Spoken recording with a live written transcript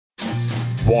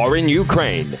war in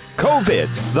Ukraine,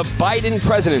 COVID, the Biden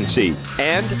presidency,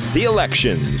 and the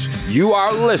elections. You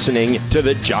are listening to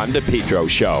The John DePetro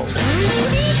Show.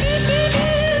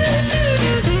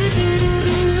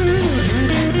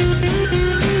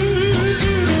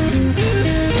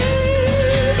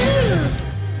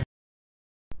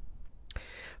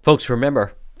 Folks,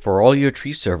 remember, for all your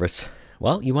tree service,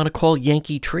 well, you want to call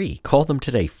Yankee Tree. Call them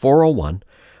today,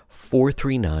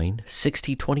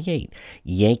 401-439-6028.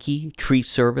 Yankee Tree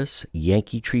Service,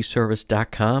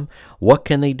 yankeetreeservice.com. What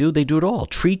can they do? They do it all.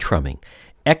 Tree trimming.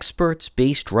 Experts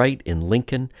based right in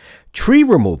Lincoln. Tree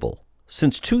removal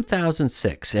since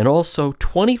 2006, and also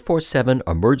 24/7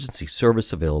 emergency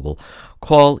service available.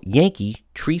 Call Yankee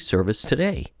Tree Service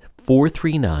today,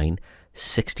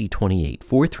 439-6028.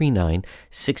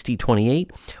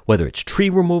 439-6028. Whether it's tree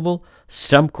removal,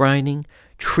 stump grinding,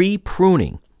 tree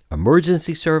pruning,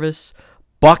 emergency service,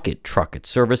 bucket trucket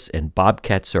service, and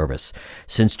bobcat service.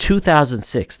 Since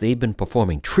 2006, they've been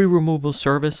performing tree removal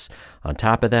service. On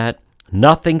top of that,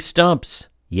 nothing stumps.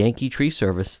 Yankee Tree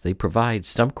Service, they provide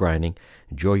stump grinding.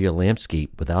 Enjoy your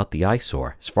landscape without the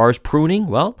eyesore. As far as pruning,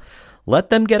 well, let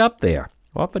them get up there.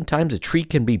 Oftentimes a tree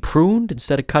can be pruned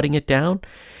instead of cutting it down.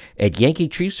 At Yankee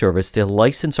Tree Service, their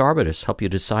licensed arborists help you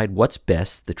decide what's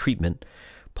best, the treatment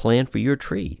plan for your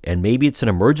tree. And maybe it's an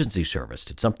emergency service.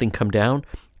 Did something come down?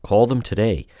 Call them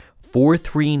today,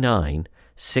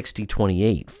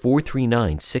 439-6028.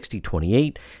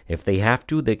 439-6028. If they have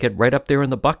to, they get right up there in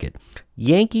the bucket.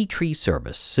 Yankee Tree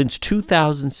Service, since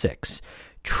 2006.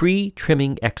 Tree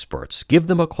trimming experts. Give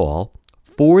them a call,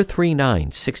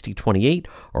 439-6028,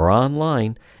 or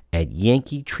online at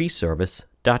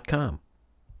yankeetreeservice.com.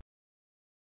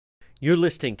 You're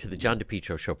listening to the John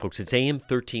DePetro Show, folks. It's AM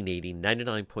 1380,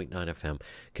 99.9 FM.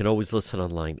 Can always listen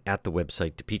online at the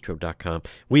website, depetro.com.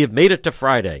 We have made it to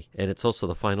Friday, and it's also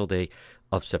the final day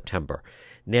of September.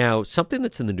 Now, something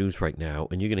that's in the news right now,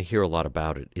 and you're going to hear a lot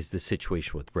about it, is the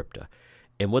situation with RIPTA.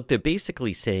 And what they're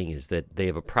basically saying is that they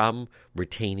have a problem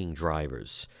retaining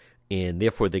drivers, and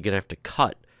therefore they're going to have to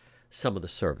cut some of the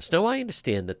service. Now, I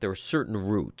understand that there are certain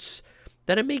routes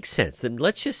that it makes sense. Then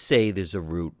let's just say there's a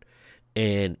route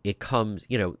and it comes,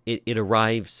 it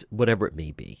arrives, whatever it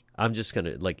may be. I'm just going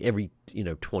to, like, every,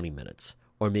 20 minutes,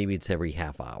 or maybe it's every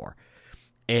half hour.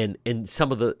 And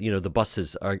some of the, the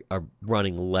buses are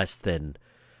running less than,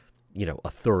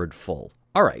 a third full.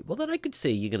 All right, well, then I could say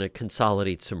you're going to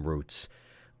consolidate some routes,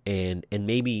 and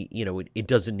maybe, it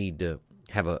doesn't need to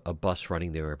have a bus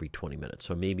running there every 20 minutes.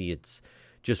 So maybe it's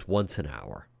just once an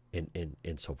hour and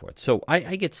so forth. So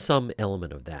I get some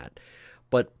element of that.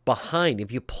 But behind,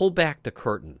 if you pull back the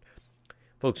curtain,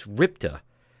 folks, RIPTA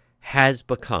has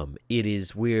become, it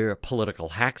is where political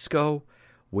hacks go,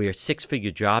 where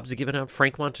six-figure jobs are given out.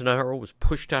 Frank Montanaro was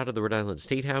pushed out of the Rhode Island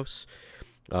State House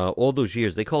all those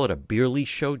years. They call it a Beerly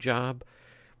show job,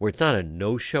 where it's not a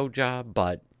no-show job,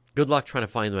 but good luck trying to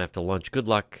find them after lunch. Good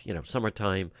luck,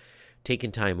 summertime,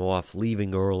 taking time off,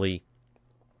 leaving early,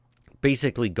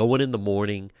 basically going in the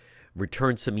morning,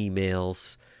 return some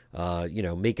emails,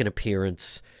 make an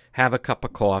appearance, have a cup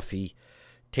of coffee,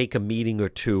 take a meeting or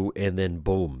two, and then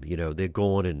boom, they're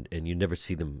gone, and you never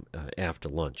see them after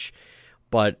lunch.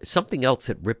 But something else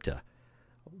at RIPTA,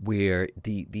 where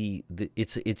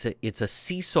it's a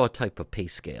seesaw type of pay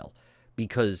scale,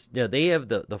 because they have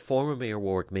the former Mayor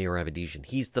Warwick, Mayor Avedisian.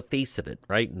 He's the face of it,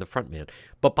 right, and the front man.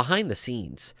 But behind the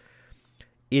scenes,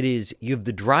 you have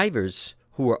the drivers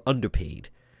who are underpaid.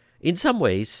 In some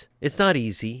ways, it's not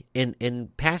easy,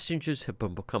 and passengers have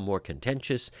become more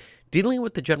contentious, dealing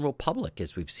with the general public,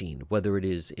 as we've seen, whether it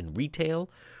is in retail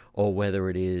or whether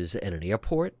it is at an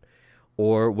airport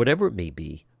or whatever it may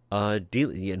be,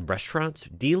 in restaurants,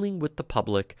 dealing with the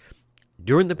public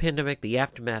during the pandemic, the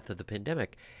aftermath of the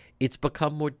pandemic. It's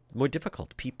become more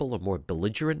difficult. People are more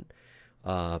belligerent.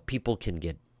 People can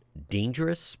get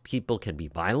dangerous. People can be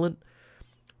violent.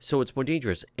 So it's more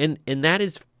dangerous. And that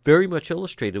is very much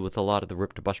illustrated with a lot of the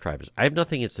RIPTA bus drivers. I have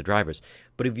nothing against the drivers,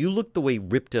 but if you look the way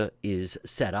RIPTA is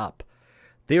set up,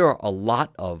 there are a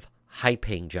lot of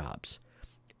high-paying jobs.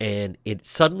 And it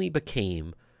suddenly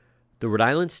became the Rhode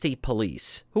Island State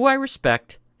Police, who I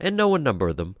respect and know a number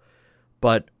of them,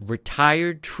 but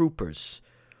retired troopers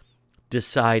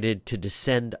decided to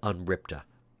descend on RIPTA,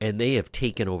 and they have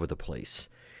taken over the place.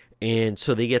 And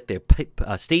so they get their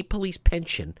state police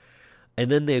pension, and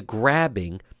then they're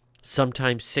grabbing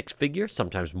sometimes six-figure,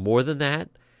 sometimes more than that,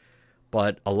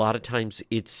 but a lot of times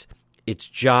it's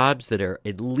jobs that are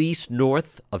at least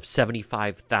north of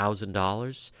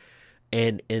 $75,000,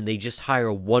 and they just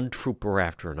hire one trooper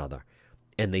after another,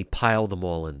 and they pile them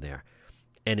all in there.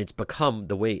 And it's become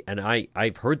the way, and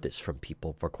I've heard this from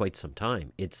people for quite some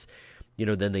time. It's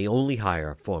then they only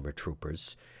hire former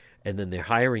troopers, and then they're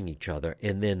hiring each other,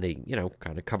 and then they,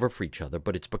 kind of cover for each other.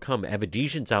 But it's become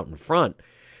Avedision's out in front,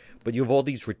 but you have all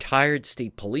these retired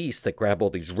state police that grab all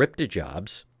these RIPTA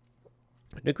jobs.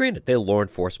 Now, granted, they're law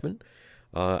enforcement.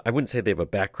 I wouldn't say they have a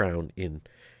background in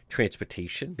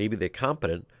transportation. Maybe they're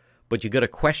competent, but you got to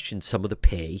question some of the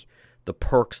pay, the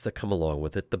perks that come along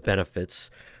with it, the benefits,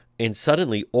 and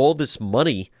suddenly all this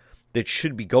money that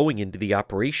should be going into the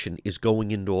operation is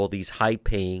going into all these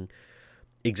high-paying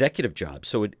executive jobs.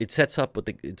 So it sets up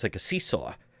it's like a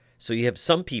seesaw. So you have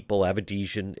some people,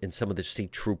 Avedision and some of the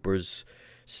state troopers,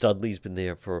 Studley's been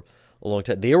there for a long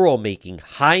time. They're all making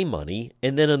high money,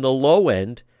 and then on the low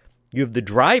end, you have the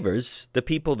drivers, the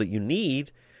people that you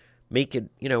need, make it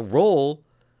roll,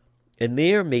 and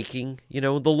they're making the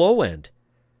low end.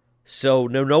 So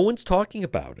no one's talking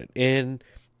about it, and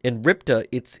RIPTA,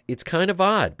 it's kind of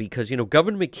odd because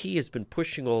Governor McKee has been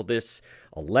pushing all this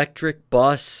electric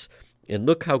bus, and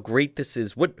look how great this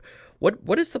is. What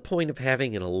is the point of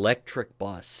having an electric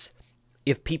bus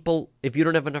if you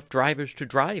don't have enough drivers to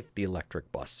drive the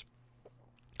electric bus?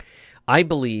 I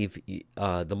believe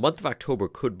the month of October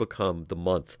could become the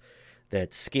month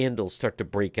that scandals start to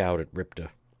break out at RIPTA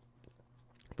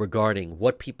regarding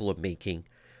what people are making,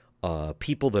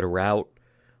 people that are out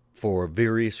for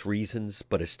various reasons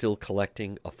but are still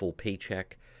collecting a full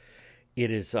paycheck.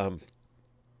 It is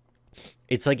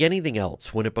it's like anything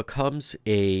else. When it becomes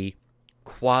a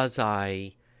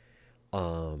quasi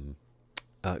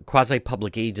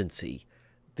public agency,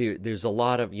 there's a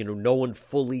lot of, no one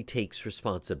fully takes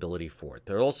responsibility for it.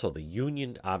 There's also the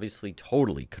union, obviously,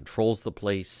 totally controls the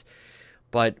place.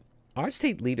 But our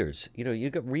state leaders, you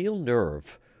got real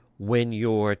nerve when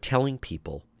you're telling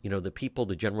people,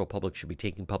 the general public should be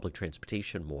taking public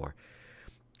transportation more.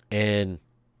 And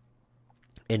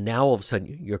now all of a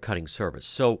sudden you're cutting service.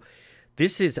 So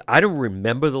I don't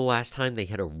remember the last time they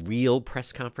had a real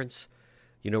press conference.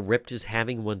 RIPTA's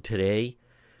having one today.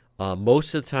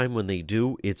 Most of the time when they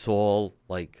do, it's all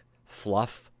like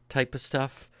fluff type of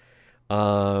stuff.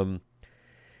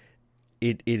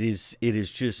 It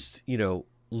is just,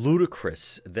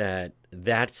 ludicrous that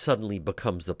suddenly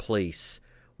becomes the place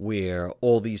where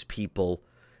all these people,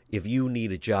 if you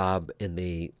need a job and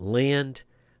they land,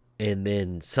 and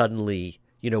then suddenly,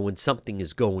 when something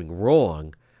is going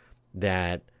wrong,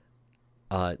 that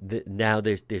now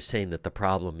they're saying that the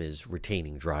problem is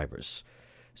retaining drivers.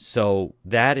 So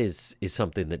that is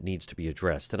something that needs to be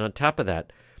addressed. And on top of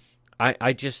that,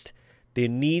 there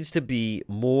needs to be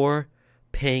more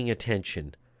paying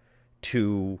attention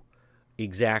to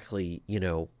exactly,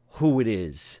 who it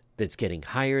is that's getting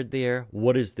hired there.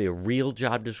 What is their real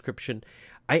job description?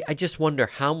 I just wonder,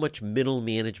 how much middle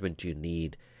management do you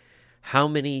need? How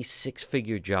many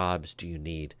six-figure jobs do you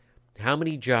need? How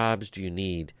many jobs do you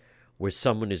need where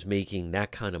someone is making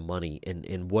that kind of money,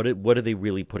 and what are they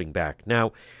really putting back?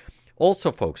 Now,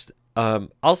 also, folks,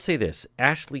 I'll say this.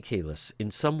 Ashley Kalus,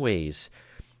 in some ways,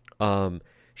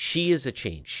 she is a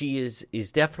change. She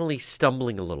is definitely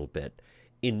stumbling a little bit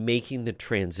in making the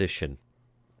transition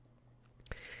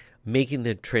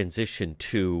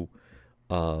to,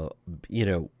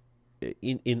 in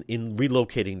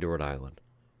relocating to Rhode Island.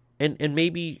 And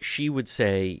maybe she would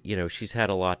say, she's had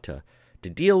a lot to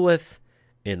deal with,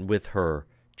 and with her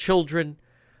children,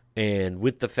 and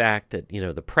with the fact that,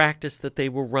 the practice that they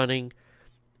were running,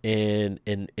 and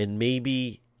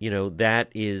maybe, that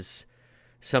is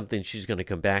something she's going to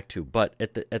come back to. But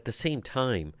at the same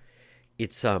time,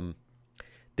 it's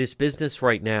this business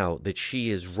right now that she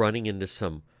is running into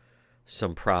some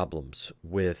problems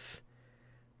with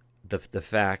the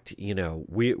fact,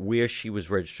 where she was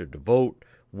registered to vote,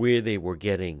 where they were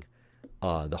getting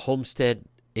the homestead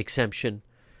exemption,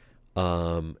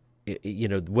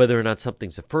 whether or not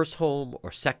something's a first home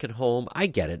or second home. I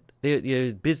get it.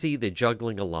 They're busy. They're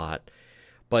juggling a lot.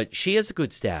 But she has a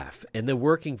good staff, and they're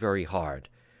working very hard.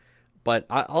 But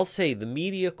I'll say the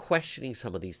media questioning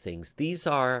some of these things, these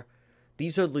are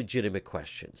legitimate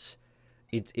questions.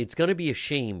 It's going to be a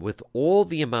shame with all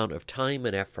the amount of time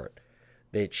and effort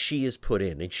that she has put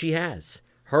in, and she has.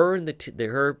 Her and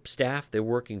her staff, they're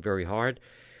working very hard.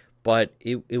 But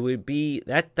it would be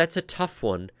that's a tough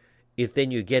one if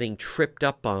then you're getting tripped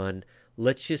up on,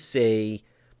 let's just say,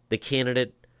 the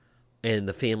candidate and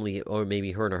the family, or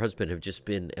maybe her and her husband have just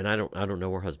been, and I don't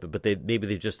know her husband, but maybe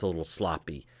they're just a little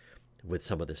sloppy with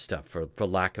some of this stuff, for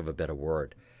lack of a better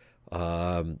word.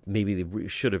 Maybe they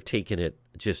should have taken it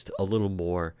just a little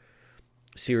more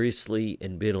seriously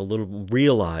and been a little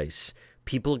realize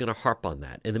people are going to harp on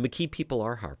that, and the McKee people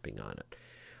are harping on it.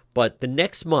 But the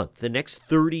next month, the next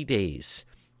 30 days,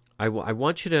 I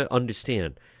want you to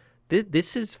understand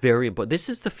this is very important. This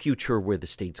is the future where the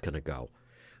state's going to go.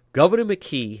 Governor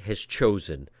McKee has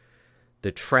chosen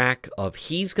the track of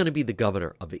he's going to be the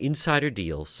governor of insider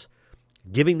deals,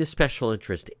 giving the special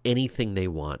interest anything they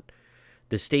want.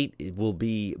 The state will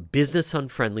be business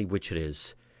unfriendly, which it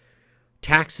is.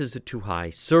 Taxes are too high.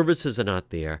 Services are not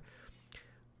there.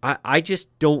 I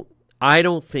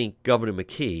don't think Governor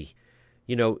McKee,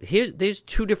 there's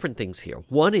two different things here.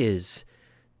 One is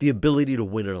the ability to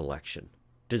win an election.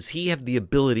 Does he have the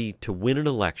ability to win an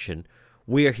election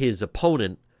where his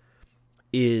opponent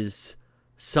is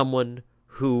someone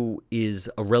who is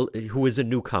a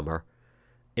newcomer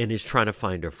and is trying to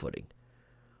find her footing?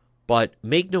 But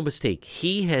make no mistake,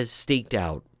 he has staked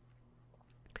out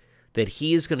that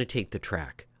he is going to take the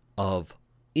track of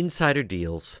insider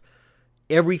deals.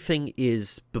 Everything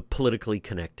is politically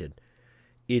connected.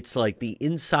 It's like the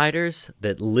insiders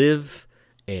that live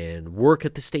and work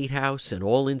at the State House and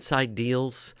all inside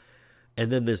deals,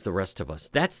 and then there's the rest of us.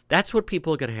 That's what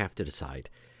people are going to have to decide,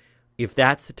 if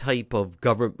that's the type of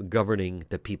governing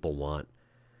that people want.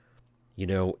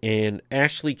 And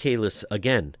Ashley Kalus,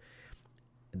 again,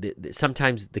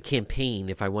 sometimes the campaign,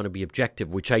 if I want to be objective,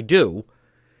 which I do,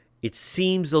 it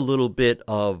seems a little bit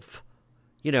of,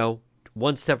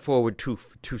 one step forward,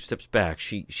 two steps back.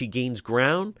 She gains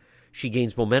ground. She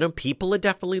gains momentum. People are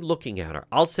definitely looking at her.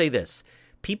 I'll say this.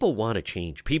 People want to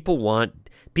change. People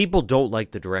don't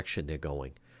like the direction they're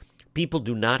going. People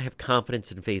do not have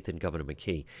confidence and faith in Governor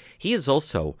McKee. He is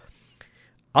also,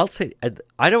 I'll say,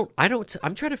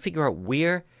 I'm trying to figure out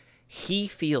where he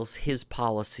feels his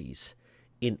policies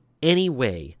in any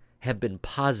way have been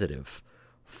positive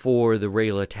for the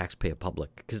regular taxpayer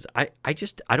public. Because I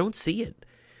don't see it.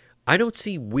 I don't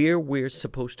see where we're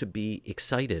supposed to be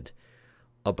excited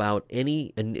about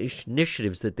any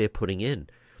initiatives that they're putting in.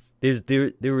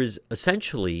 There is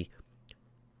essentially,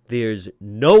 there's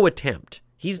no attempt.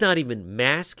 He's not even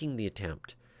masking the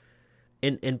attempt.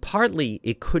 And partly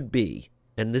it could be,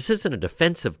 and this isn't a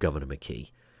defense of Governor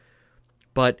McKee,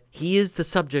 but he is the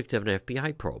subject of an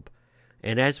FBI probe.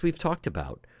 And as we've talked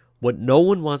about, what no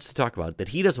one wants to talk about, that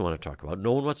he doesn't want to talk about,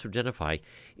 no one wants to identify,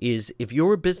 is if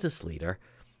you're a business leader,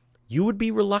 you would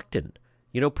be reluctant.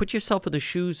 Put yourself in the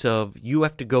shoes of, you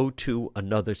have to go to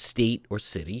another state or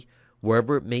city,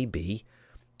 wherever it may be.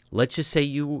 Let's just say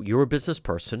you're a business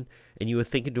person and you were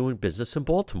thinking of doing business in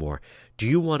Baltimore. Do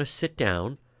you want to sit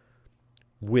down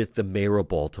with the mayor of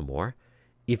Baltimore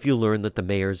if you learn that the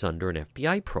mayor is under an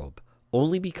FBI probe?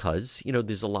 Only because,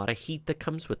 there's a lot of heat that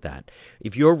comes with that.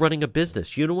 If you're running a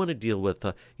business, you don't want to deal with,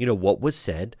 what was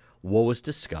said, what was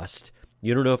discussed.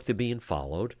 You don't know if they're being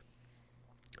followed.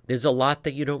 There's a lot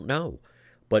that you don't know,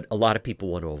 but a lot of people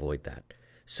want to avoid that.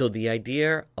 So the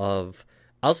idea of,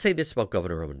 I'll say this about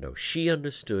Governor Raimondo, she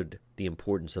understood the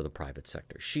importance of the private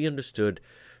sector. She understood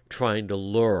trying to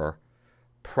lure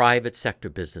private sector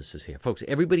businesses here. Folks,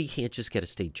 everybody can't just get a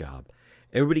state job.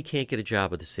 Everybody can't get a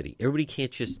job at the city. Everybody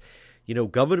can't just,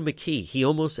 Governor McKee, he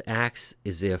almost acts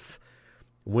as if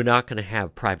we're not going to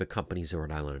have private companies in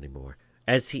Rhode Island anymore,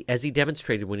 as he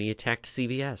demonstrated when he attacked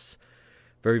CVS,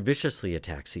 very viciously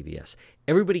attacked CVS.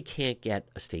 Everybody can't get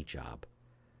a state job.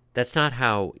 That's not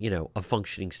how, a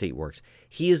functioning state works.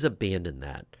 He has abandoned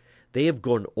that. They have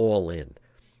gone all in.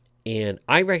 And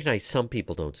I recognize some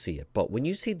people don't see it, but when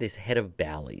you see this head of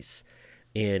Bally's,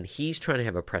 and he's trying to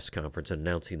have a press conference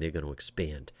announcing they're going to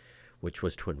expand, which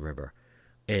was Twin River,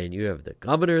 and you have the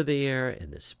governor there,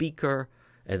 and the speaker,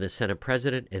 and the Senate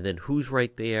president, and then who's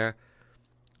right there?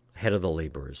 Head of the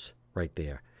laborers, right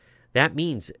there. That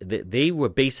means that they were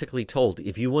basically told,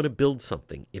 if you want to build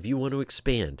something, if you want to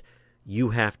expand,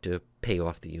 you have to pay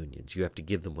off the unions. You have to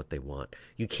give them what they want.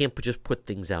 You can't just put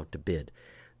things out to bid.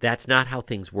 That's not how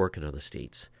things work in other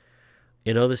states.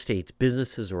 In other states,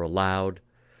 businesses are allowed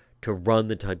to run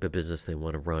the type of business they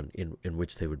want to run in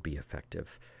which they would be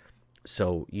effective.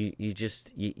 So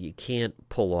you can't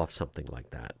pull off something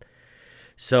like that.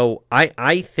 So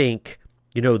I think,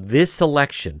 this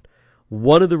election,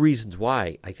 one of the reasons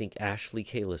why I think Ashley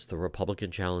Kalus, the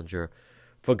Republican challenger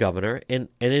for governor, and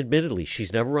admittedly,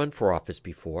 she's never run for office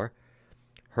before.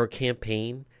 Her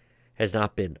campaign has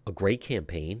not been a great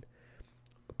campaign.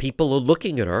 People are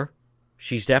looking at her.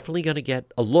 She's definitely going to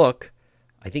get a look.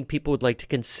 I think people would like to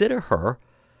consider her.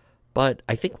 But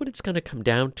I think what it's going to come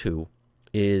down to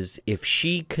is if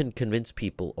she can convince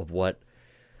people of what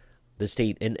the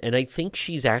state, and I think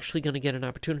she's actually going to get an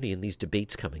opportunity in these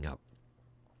debates coming up.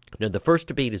 Now, the first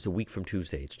debate is a week from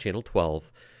Tuesday. It's Channel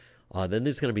 12. Then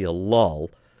there's going to be a lull.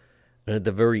 And at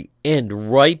the very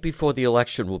end, right before the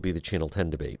election, will be the Channel 10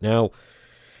 debate. Now,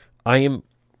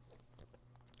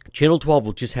 Channel 12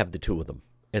 will just have the two of them,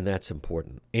 and that's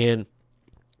important. And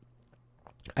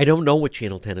I don't know what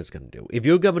Channel 10 is going to do. If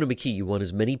you're Governor McKee, you want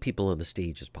as many people on the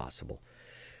stage as possible,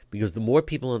 because the more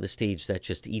people on the stage, that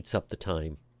just eats up the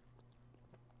time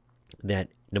that,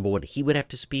 number one, he would have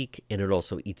to speak, and it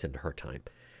also eats into her time.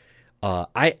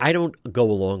 I don't go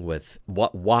along with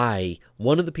why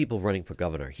one of the people running for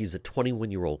governor, he's a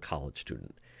 21-year-old college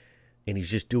student, and he's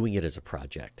just doing it as a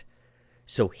project.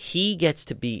 So he gets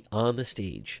to be on the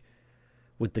stage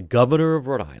with the governor of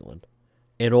Rhode Island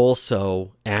and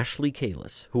also Ashley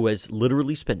Kalus, who has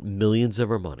literally spent millions of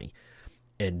her money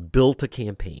and built a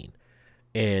campaign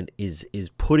and is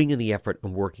putting in the effort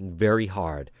and working very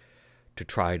hard to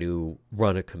try to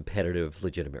run a competitive,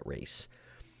 legitimate race.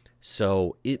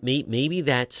 So it maybe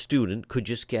that student could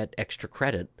just get extra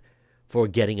credit for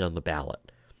getting on the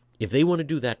ballot. If they want to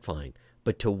do that, fine.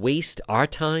 But to waste our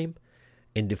time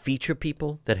and to feature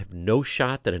people that have no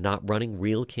shot, that are not running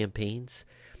real campaigns,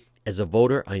 as a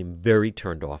voter, I am very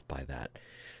turned off by that.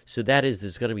 So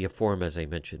there's going to be a forum, as I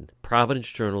mentioned, Providence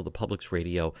Journal, the Public's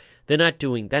Radio. They're not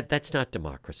doing that. That's not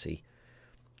democracy.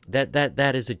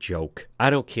 That is a joke.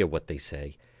 I don't care what they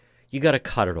say. You got to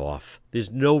cut it off. There's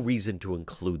no reason to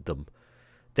include them.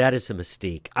 That is a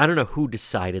mistake. I don't know who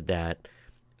decided that.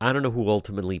 I don't know who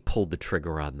ultimately pulled the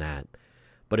trigger on that.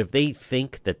 But if they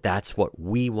think that that's what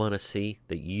we want to see,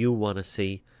 that you want to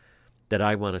see, that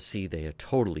I want to see, they are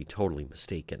totally, totally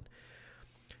mistaken.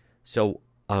 So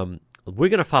we're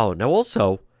going to follow. Now,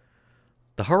 also,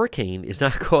 the hurricane is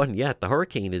not gone yet. The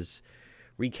hurricane is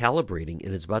recalibrating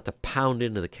and is about to pound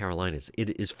into the Carolinas.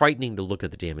 It is frightening to look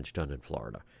at the damage done in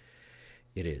Florida.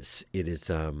 It is.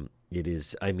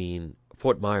 I mean,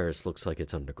 Fort Myers looks like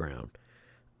it's underground.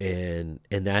 And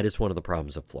that is one of the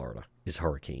problems of Florida, is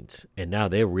hurricanes. And now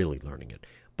they're really learning it.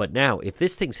 But now, if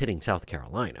this thing's hitting South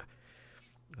Carolina,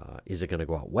 is it going to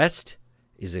go out west?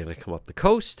 Is it going to come up the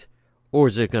coast? Or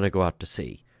is it going to go out to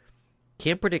sea?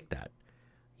 Can't predict that.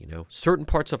 You know, certain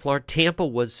parts of Florida, Tampa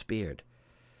was spared.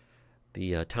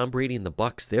 The Tom Brady and the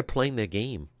Bucs, they're playing their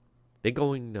game. They're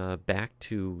going back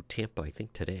to Tampa, I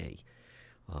think, today.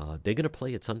 They're going to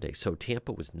play it Sunday. So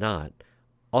Tampa was not.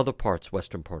 Other parts,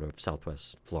 western part of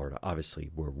southwest Florida,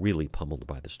 obviously, were really pummeled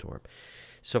by the storm.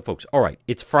 So, folks, all right,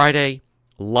 it's Friday.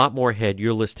 A lot more ahead.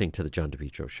 You're listening to The John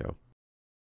DePietro Show.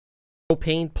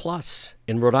 Propane Plus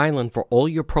in Rhode Island for all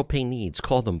your propane needs.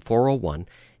 Call them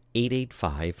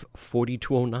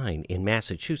 401-885-4209. In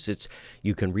Massachusetts,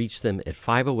 you can reach them at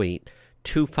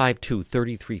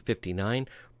 508-252-3359.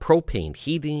 Propane,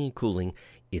 heating and cooling.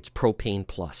 It's Propane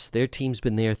Plus. Their team's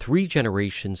been there 3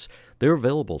 generations. They're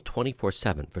available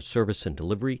 24/7 for service and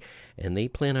delivery, and they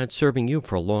plan on serving you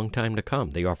for a long time to come.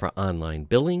 They offer online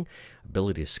billing,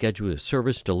 ability to schedule a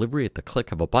service delivery at the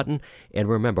click of a button, and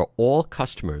remember, all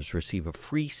customers receive a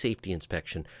free safety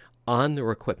inspection on their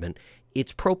equipment.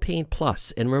 It's Propane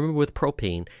Plus, and remember, with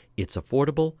propane, it's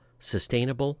affordable,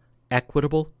 sustainable,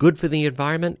 equitable, good for the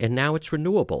environment, and now it's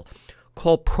renewable.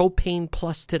 Call Propane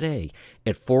Plus today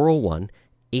at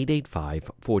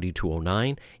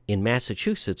 401-885-4209. In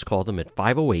Massachusetts, call them at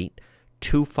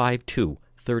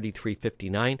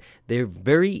 508-252-3359. They're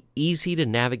very easy to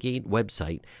navigate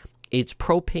website. It's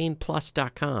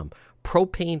propaneplus.com.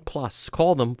 Propane Plus.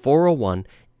 Call them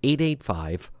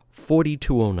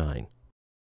 401-885-4209.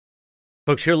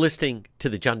 Folks, you're listening to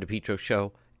The John DePietro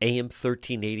Show, AM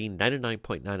 1380,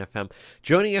 99.9 FM.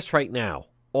 Joining us right now,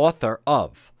 author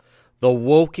of The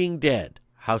Woking Dead,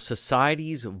 How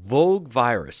Society's Vogue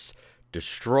Virus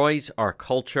Destroys Our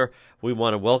Culture. We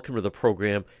want to welcome to the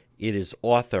program, it is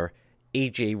author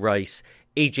A.J. Rice.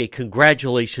 A.J.,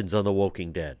 congratulations on The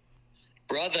Woking Dead.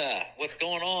 Brother, what's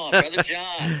going on? Brother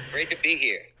John, great to be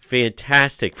here.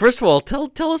 Fantastic. First of all,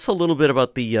 tell us a little bit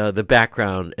about the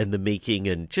background and the making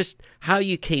and just how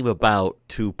you came about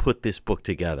to put this book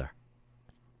together.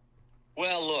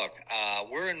 Well, look,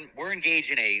 we're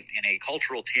engaged in a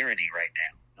cultural tyranny right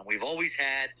now. And we've always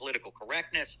had political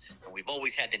correctness, and we've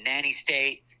always had the nanny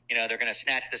state. You know, they're going to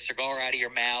snatch the cigar out of your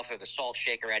mouth or the salt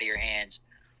shaker out of your hands.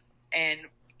 And,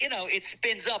 you know, it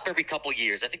spins up every couple of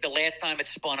years. I think the last time it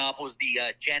spun up was the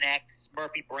Gen X,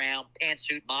 Murphy Brown,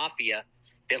 pantsuit mafia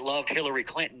that loved Hillary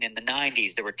Clinton in the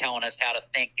 90s. They were telling us how to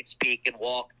think and speak and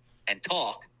walk and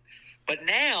talk. But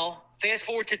now, fast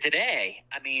forward to today,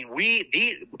 I mean,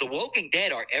 the Woking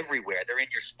Dead are everywhere. They're in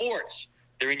your sports.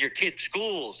 They're in your kids'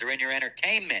 schools. They're in your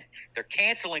entertainment. They're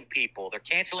canceling people. They're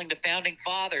canceling the Founding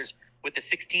Fathers with the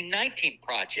 1619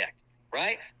 Project,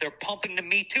 right? They're pumping the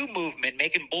Me Too movement,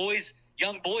 making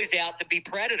young boys out to be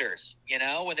predators, you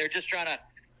know, when they're just trying to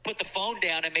put the phone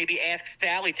down and maybe ask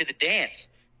Sally to the dance.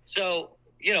 So,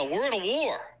 you know, we're in a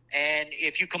war. And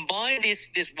if you combine this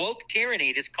woke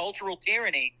tyranny, this cultural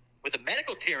tyranny, with the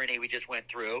medical tyranny we just went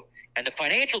through and the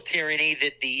financial tyranny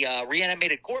that the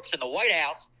reanimated corpse in the White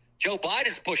House, Joe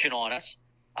Biden's pushing on us,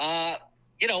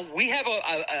 we have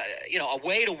a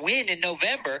way to win in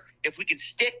November if we can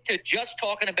stick to just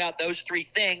talking about those three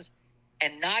things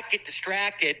and not get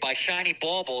distracted by shiny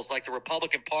baubles like the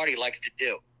Republican Party likes to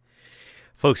do.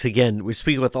 Folks, again, we're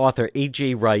speaking with author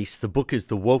A.J. Rice. The book is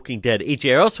The Woking Dead.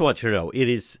 A.J., I also want you to know, it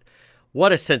is,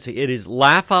 what a sense, it is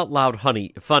laugh out loud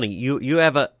funny. You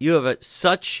have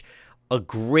such a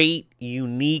great,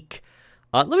 unique,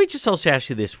 let me just also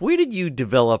ask you this. Where did you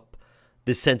develop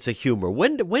the sense of humor?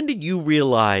 When did you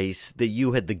realize that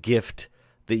you had the gift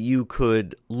that you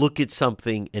could look at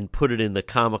something and put it in the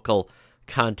comical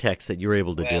context that you're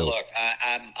able to do? Look,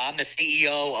 I'm the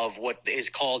CEO of what is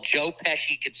called Joe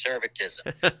Pesci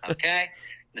conservatism. Okay,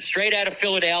 straight out of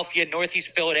Philadelphia,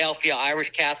 Northeast Philadelphia, Irish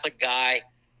Catholic guy.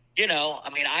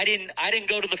 I didn't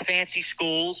go to the fancy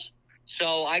schools,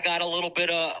 so I got a little bit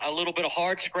of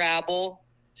hard scrabble.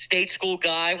 State school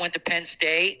guy, went to Penn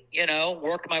State.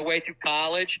 Worked my way through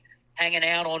college, hanging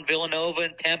out on Villanova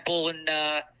and Temple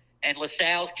and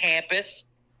LaSalle's campus.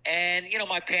 And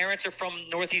my parents are from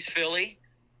Northeast Philly.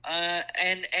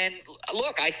 And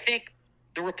look, I think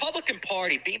the Republican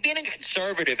Party, being a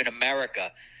conservative in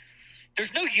America,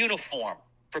 there's no uniform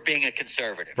for being a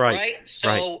conservative, right?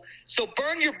 So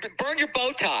burn your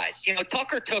bow ties.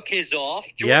 Tucker took his off.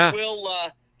 George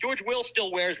Will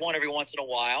still wears one every once in a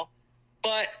while,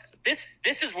 but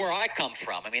this is where I come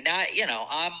from. I mean,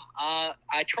 I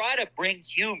try to bring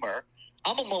humor.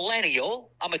 I'm a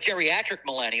millennial. I'm a geriatric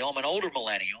millennial. I'm an older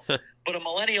millennial, but a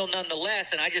millennial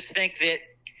nonetheless. And I just think that,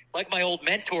 like my old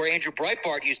mentor, Andrew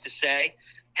Breitbart, used to say,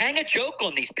 hang a joke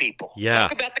on these people. Yeah.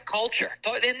 Talk about the culture.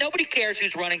 And nobody cares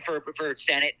who's running for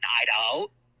Senate in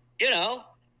Idaho,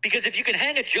 because if you can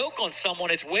hang a joke on someone,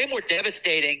 it's way more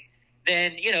devastating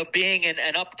than, being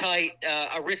an uptight,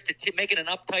 making an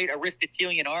uptight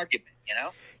Aristotelian argument,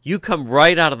 You come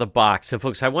right out of the box. And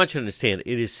folks, I want you to understand,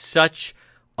 it is such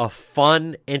a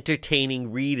fun,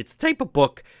 entertaining read. It's the type of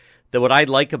book that what I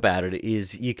like about it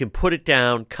is you can put it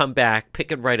down, come back,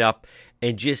 pick it right up,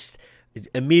 and just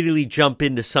immediately jump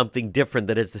into something different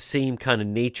that has the same kind of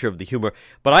nature of the humor.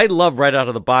 But I love right out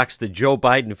of the box the Joe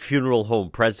Biden funeral home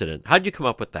president. How'd you come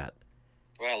up with that?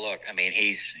 Well, look, I mean,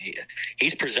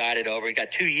 he's presided over. He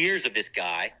got 2 years of this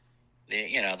guy,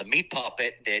 the meat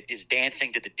puppet that is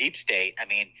dancing to the deep state. I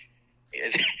mean,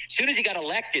 as soon as he got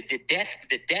elected, the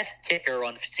death ticker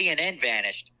on CNN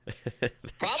vanished.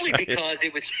 Probably right. Because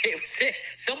it was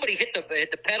somebody hit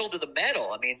the pedal to the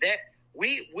metal. I mean,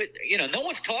 no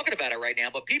one's talking about it right now,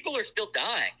 but people are still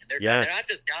dying, and they're not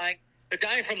just dying; they're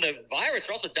dying from the virus.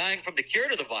 They're also dying from the cure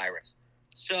to the virus.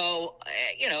 So,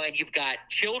 and you've got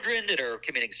children that are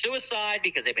committing suicide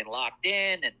because they've been locked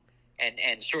in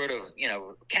and sort of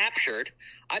captured.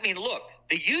 I mean, look,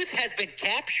 the youth has been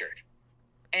captured.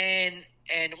 And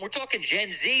we're talking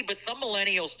Gen Z, but some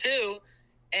millennials too.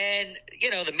 And,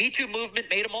 the Me Too movement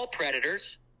made them all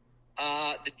predators.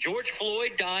 The George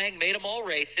Floyd dying made them all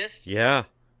racist. Yeah.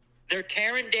 They're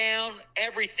tearing down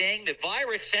everything. The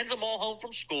virus sends them all home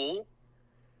from school.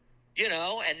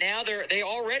 And now they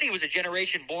already was a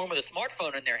generation born with a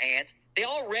smartphone in their hands. They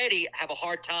already have a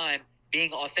hard time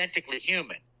being authentically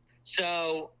human.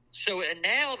 So and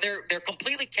now they're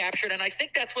completely captured, and I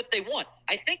think that's what they want.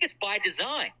 I think it's by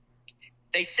design.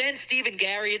 They send Steve and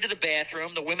Gary into the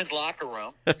bathroom, the women's locker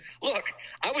room. Look,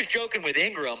 I was joking with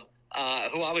Ingram,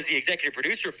 who I was the executive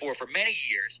producer for many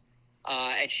years,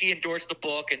 and she endorsed the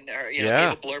book and gave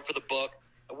a blurb for the book.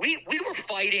 We were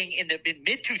fighting in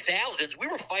mid-2000s. We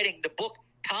were fighting the book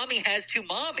Tommy Has Two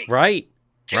Mommies. Right.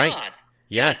 John. Right.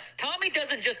 Yes. Tommy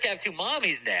doesn't just have two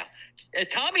mommies now.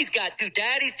 Tommy's got two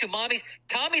daddies, two mommies.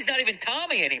 Tommy's not even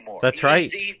Tommy anymore. That's right.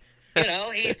 He's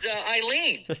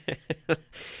Eileen.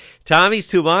 Tommy's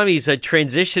two mommies are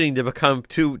transitioning to become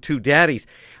two daddies.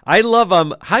 I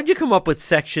love how'd you come up with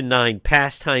Section 9,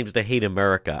 Pastimes to Hate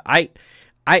America? I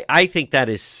think that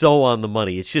is so on the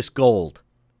money. It's just gold.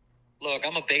 Look,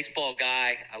 I'm a baseball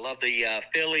guy. I love the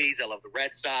Phillies. I love the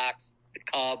Red Sox, the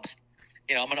Cubs.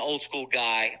 I'm an old school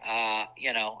guy.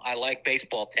 I like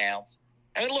baseball towns.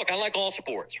 I mean, look, I like all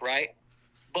sports, right?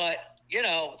 But,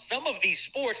 some of these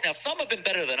sports, now some have been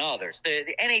better than others.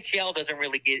 The NHL doesn't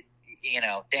really get,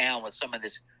 down with some of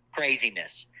this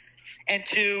craziness. And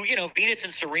to, Venus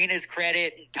and Serena's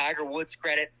credit and Tiger Woods'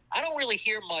 credit, I don't really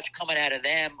hear much coming out of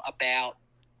them about,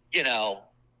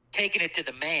 taking it to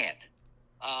the man.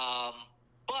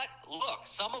 But look,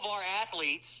 some of our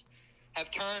athletes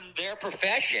have turned their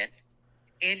profession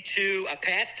into a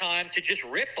pastime to just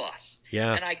rip us.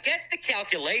 Yeah. And I guess the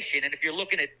calculation, and if you're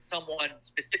looking at someone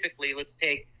specifically, let's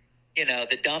take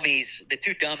the dummies, the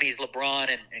two dummies, LeBron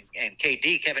and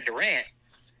KD, Kevin Durant.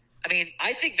 I mean,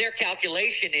 I think their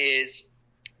calculation is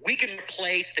we can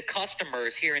replace the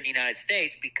customers here in the United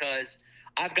States because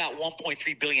I've got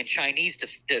 1.3 billion Chinese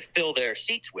to fill their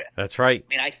seats with. That's right. I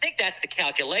mean, I think that's the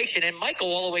calculation. And it might go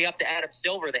all the way up to Adam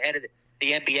Silver, the head of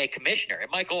the NBA commissioner. It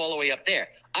might go all the way up there.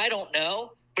 I don't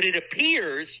know, but it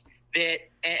appears that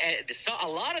a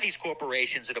lot of these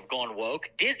corporations that have gone woke,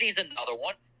 Disney's another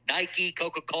one, Nike,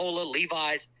 Coca-Cola,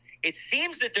 Levi's, it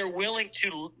seems that they're willing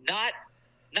to not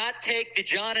take the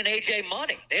John and AJ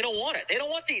money. They don't want it. They don't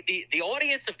want the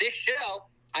audience of this show.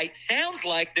 It sounds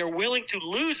like they're willing to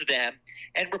lose them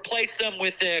and replace them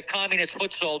with the communist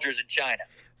foot soldiers in China.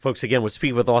 Folks, again, we're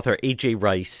speaking with author A.J.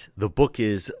 Rice. The book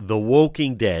is The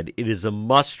Woking Dead. It is a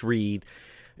must-read.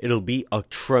 It'll be a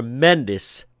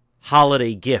tremendous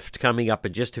holiday gift coming up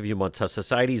in just a few months. How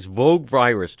society's Vogue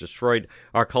virus destroyed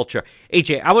our culture.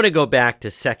 A.J., I want to go back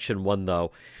to Section 1,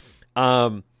 though.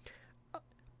 Part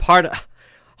of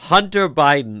Hunter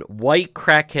Biden, white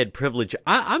crackhead privilege.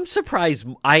 I'm surprised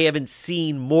I haven't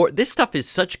seen more. This stuff is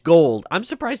such gold. I'm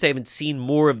surprised I haven't seen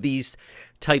more of these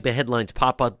type of headlines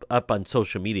pop up on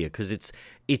social media because it's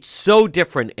so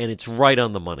different and it's right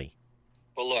on the money.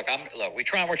 Well, look, we're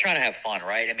trying to have fun,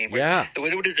 right? I mean,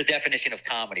 what is the definition of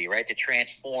comedy, right? To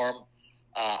transform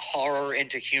horror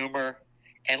into humor.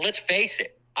 And let's face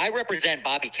it, I represent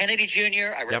Bobby Kennedy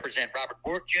Jr., I represent Robert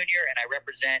Bork Jr., and I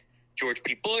represent George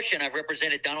P. Bush, and I've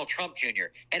represented Donald Trump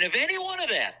Jr. And if any one of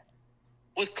them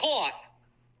was caught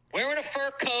wearing a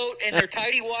fur coat and their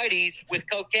tighty-whities with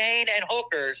cocaine and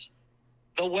hookers,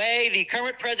 the way the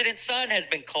current president's son has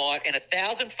been caught in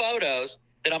 1,000 photos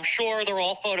that I'm sure they're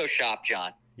all Photoshopped,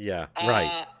 John. Yeah,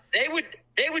 right. They would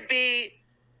be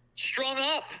strung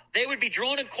up. They would be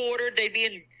drawn and quartered. They'd be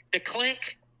in the clink,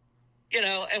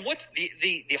 And what's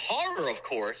the horror, of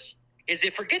course, is they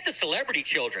forget the celebrity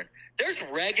children. There's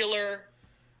regular,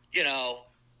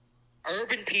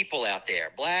 urban people out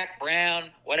there, black,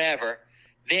 brown, whatever,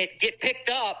 that get picked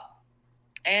up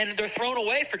and they're thrown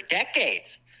away for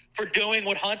decades for doing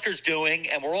what Hunter's doing,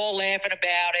 and we're all laughing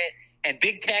about it, and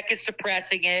big tech is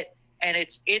suppressing it, and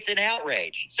it's an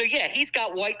outrage. So, yeah, he's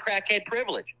got white crackhead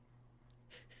privilege.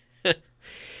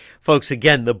 Folks,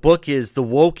 again, the book is The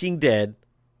Woking Dead,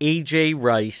 A.J.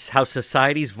 Rice, How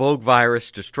Society's Vogue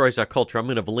Virus Destroys Our Culture. I'm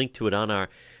going to have a link to it on our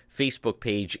Facebook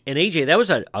page. And, A.J., that was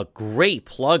a great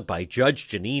plug by Judge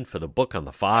Jeanine for the book on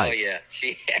the 5. Oh, yeah.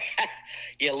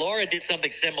 Laura did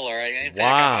something similar. In fact,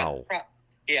 wow.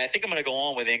 I think I'm going to go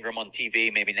on with Ingram on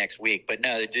TV maybe next week. But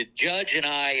no, the judge and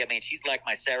I mean, she's like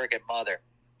my surrogate mother.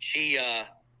 She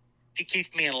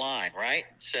keeps me in line, right?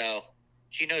 So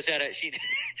she knows how to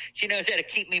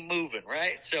keep me moving,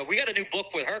 right? So we got a new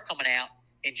book with her coming out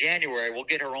in January. We'll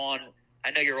get her on.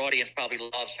 I know your audience probably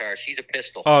loves her. She's a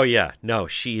pistol. Oh, yeah. No,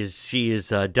 she is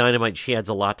dynamite. She adds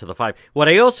a lot to the 5. What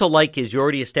I also like is you're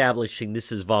already establishing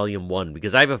this is Volume 1,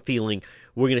 because I have a feeling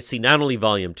we're going to see not only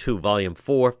Volume 2, Volume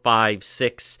 4, 5,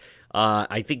 6.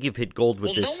 I think you've hit gold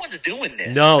with this. No one's doing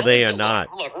this. No, they are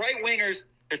not. Look, right-wingers,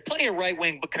 there's plenty of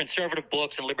right-wing conservative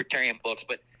books and libertarian books,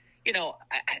 but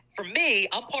for me,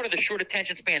 I'm part of the short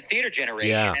attention span theater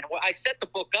generation, and I set the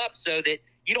book up so that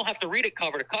you don't have to read it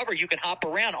cover to cover. You can hop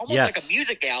around almost like a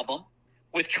music album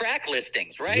with track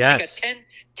listings, right? Yes. You got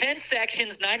 10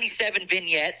 sections, 97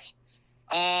 vignettes.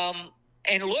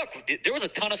 And look, there was a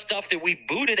ton of stuff that we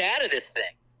booted out of this thing.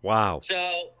 Wow.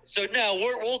 So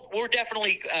no, we're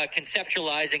definitely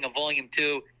conceptualizing a volume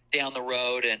 2 down the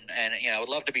road, and I would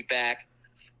love to be back.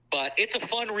 But it's a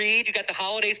fun read. You got the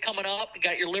holidays coming up. You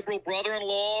got your liberal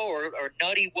brother-in-law or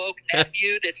nutty woke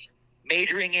nephew that's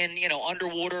majoring in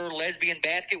underwater lesbian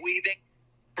basket weaving.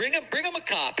 Bring them a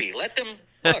copy. Let them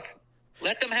have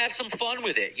some fun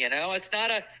with it. It's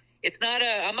not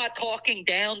a. I'm not talking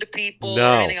down to people or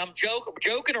anything. I'm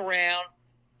joking around.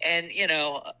 And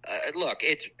look,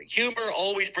 it's humor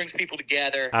always brings people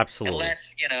together. Absolutely.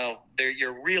 Unless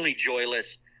you're really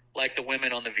joyless. Like the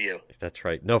women on The View. That's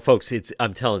right. No, folks,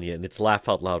 I'm telling you, and it's laugh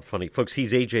out loud funny. Folks,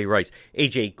 he's A.J. Rice.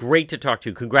 A.J., great to talk to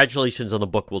you. Congratulations on the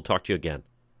book. We'll talk to you again.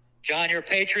 John, you're a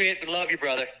patriot. We love you,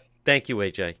 brother. Thank you,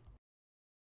 A.J.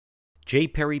 J.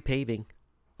 Perry Paving.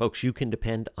 Folks, you can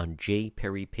depend on J.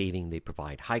 Perry Paving. They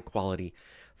provide high quality,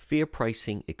 fair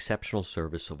pricing, exceptional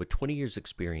service, over 20 years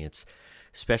experience,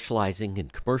 specializing in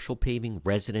commercial paving,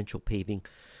 residential paving,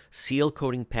 seal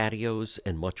coating patios,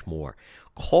 and much more.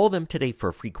 Call them today for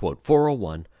a free quote,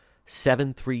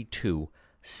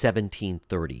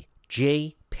 401-732-1730.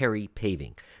 J. Perry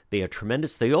Paving. They are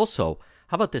tremendous. They also,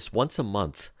 how about this, once a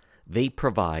month, they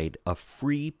provide a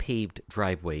free paved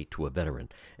driveway to a veteran.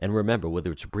 And remember,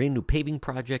 whether it's a brand new paving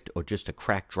project or just a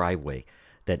cracked driveway,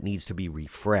 that needs to be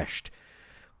refreshed.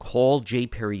 Call J.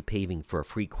 Perry Paving for a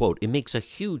free quote. It makes a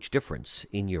huge difference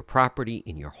in your property,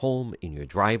 in your home, in your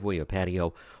driveway or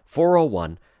patio.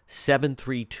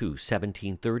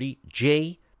 401-732-1730.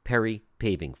 J. Perry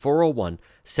Paving.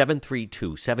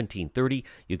 401-732-1730.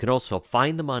 You can also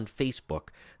find them on Facebook.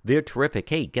 They're terrific.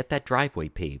 Hey, get that driveway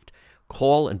paved.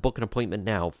 Call and book an appointment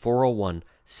now.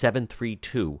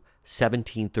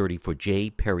 401-732-1730 for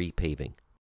J. Perry Paving.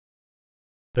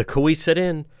 The Cowesett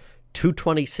Inn,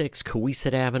 226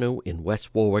 Cowesett Avenue in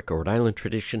West Warwick, a Rhode Island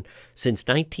tradition since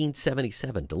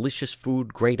 1977. Delicious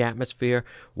food, great atmosphere,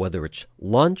 whether it's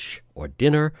lunch or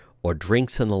dinner or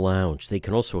drinks in the lounge. They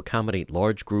can also accommodate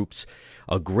large groups.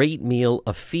 A great meal,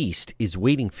 a feast, is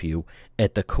waiting for you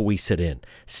at the Cowesett Inn.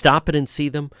 Stop it and see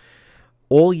them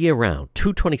all year round.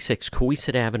 226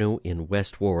 Cowesett Avenue in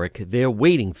West Warwick. They're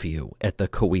waiting for you at the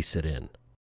Cowesett Inn.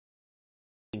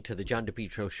 To the John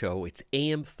DePietro Show. It's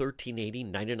AM 1380,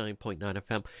 99.9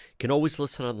 FM. You can always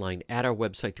listen online at our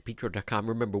website, DePietro.com.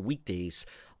 Remember, weekdays,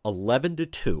 11 to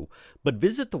 2. But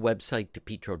visit the website,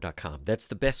 DePietro.com. That's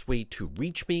the best way to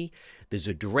reach me. There's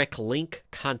a direct link.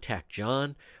 Contact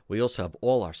John. We also have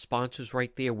all our sponsors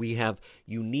right there. We have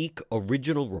unique,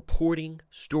 original reporting,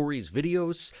 stories,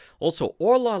 videos. Also,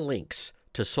 all our links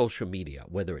to social media,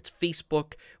 whether it's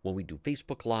Facebook, when we do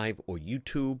Facebook Live, or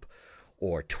YouTube,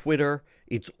 or Twitter.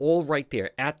 It's all right there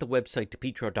at the website,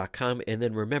 DePietro.com. And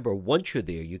then remember, once you're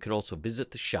there, you can also visit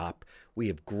the shop. We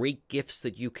have great gifts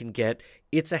that you can get.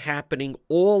 It's a happening.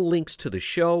 All links to the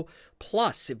show.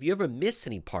 Plus, if you ever miss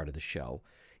any part of the show,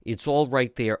 it's all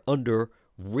right there under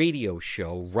radio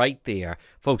show right there.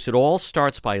 Folks, it all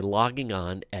starts by logging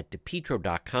on at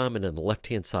DePietro.com. And on the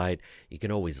left-hand side, you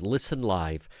can always listen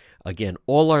live. Again,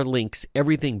 all our links,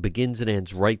 everything begins and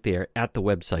ends right there at the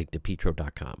website,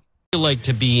 DePietro.com. Like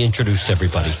to be introduced to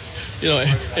everybody? You know,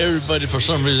 everybody for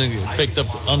some reason picked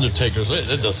up Undertaker. So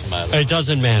it doesn't matter. It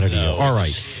doesn't matter to you. No, All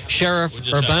right. Sheriff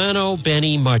Urbano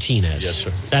Benny Martinez. Yes,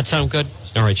 sir. That sound good?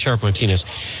 All right, Sheriff Martinez.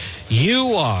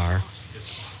 You are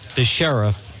the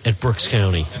sheriff at Brooks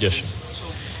County. Yes,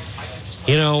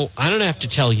 sir. You know, I don't have to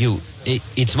tell you.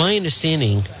 It's my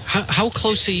understanding. How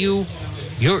close are you?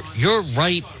 You're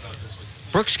right.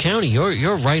 Brooks County,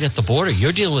 you're right at the border.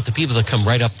 You're dealing with the people that come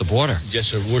right up the border. Yes,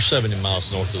 sir. We're 70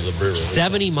 miles north of the river.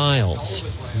 70 miles.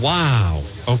 Wow.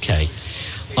 Okay.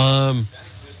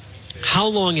 How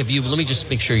long have you? Let me just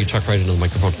make sure you talk right into the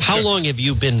microphone. How long have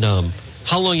you been?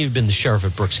 How long have you been the sheriff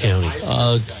of Brooks County?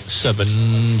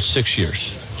 6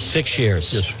 years. 6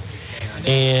 years. Yes, sir.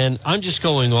 And I'm just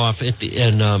going off at the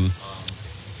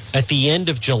end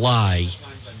of July.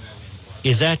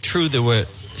 Is that true? There were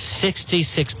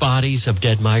 66 bodies of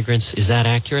dead migrants. Is that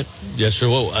accurate? Yes, sir.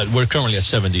 Well, we're currently at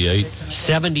 78.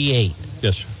 78.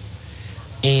 Yes, sir.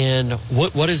 And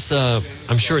what is the?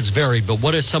 I'm sure it's varied, but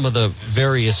what are some of the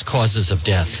various causes of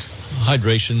death?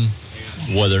 Hydration,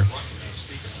 weather.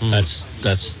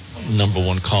 That's number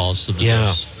one cause of the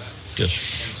deaths.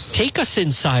 Yes. Take us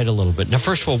inside a little bit. Now,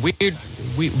 first of all,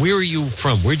 where are you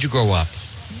from? Where'd you grow up?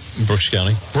 Brooks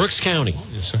County. Brooks County.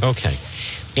 Yes, sir. Okay.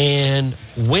 And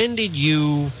when did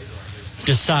you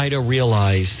decide or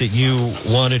realize that you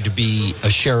wanted to be a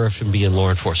sheriff and be in law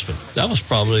enforcement? That was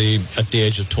probably at the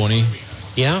age of 20.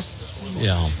 Yeah?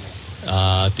 Yeah.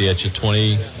 At the age of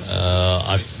 20,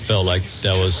 I felt like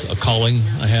that was a calling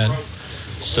I had.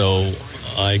 So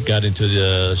I got into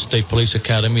the State Police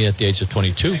Academy at the age of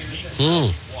 22.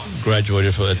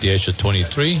 Graduated at the age of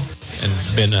 23 and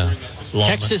been a lawman.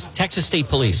 Texas State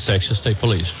Police. Texas State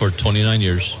Police for 29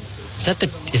 years. Is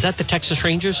that the Texas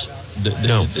Rangers?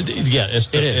 No. Yeah,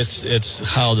 it is. It's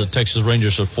how the Texas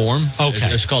Rangers are formed.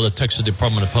 Okay. It's called the Texas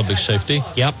Department of Public Safety.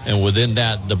 Yep. And within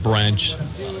that, the branch,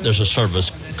 there's a service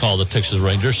called the Texas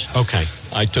Rangers. Okay.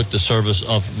 I took the service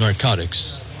of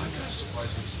narcotics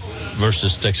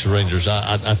versus Texas Rangers.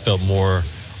 I felt more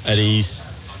at ease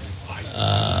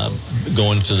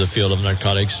going to the field of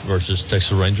narcotics versus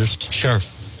Texas Rangers. Sure.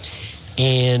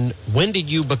 And when did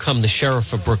you become the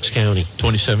sheriff of Brooks County?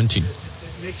 2017.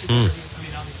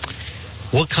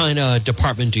 What kind of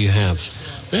department do you have?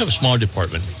 We have a small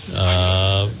department.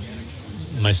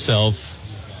 Myself,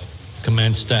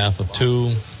 command staff of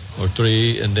 2 or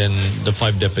 3, and then the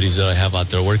 5 deputies that I have out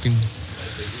there working.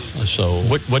 So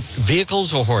what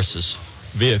vehicles or horses?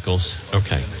 Vehicles.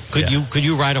 Okay. Could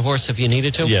you ride a horse if you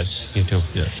needed to? Yes. You do.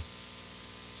 Yes.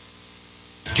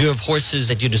 Do you have horses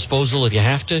at your disposal if you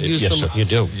have to use them? Sir. You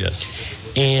do. Yes.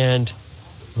 And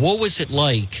what was it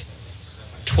like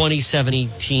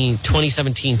 2017,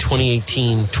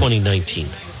 2018, 2019?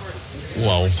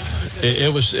 Well,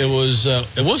 it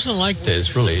wasn't like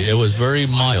this really. It was very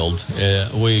mild.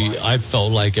 I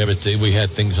felt like everything, we had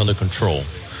things under control.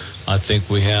 I think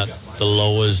we had the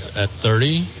lowest at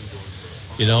 30.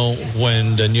 You know,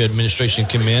 when the new administration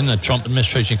came in, the Trump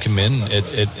administration came in,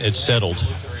 it settled.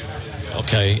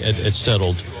 Okay, it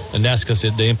settled, and that's because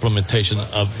the implementation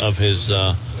of his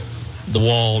the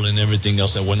wall and everything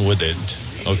else that went with it.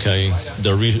 Okay,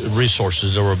 the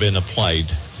resources that were being applied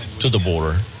to the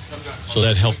border, so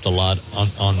that helped a lot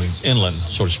on inland,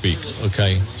 so to speak.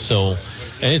 Okay, so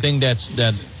anything that's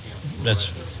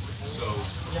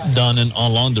done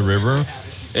along the river,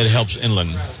 it helps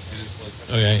inland.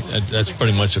 Okay, that's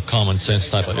pretty much a common sense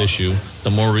type of issue.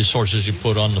 The more resources you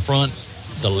put on the front,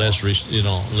 the less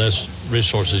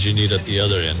resources you need at the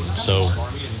other end. So,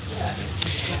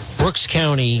 Brooks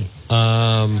County,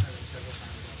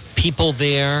 people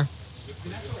there,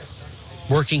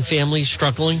 working families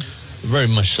struggling? very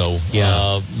much so.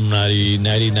 Yeah.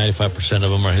 95%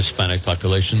 of them are Hispanic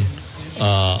population.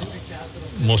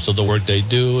 Most of the work they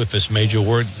do, if it's major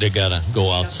work, they gotta go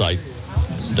outside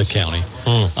the county.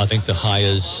 I think the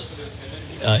highest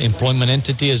employment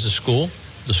entity is the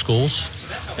schools,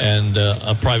 and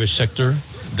a private sector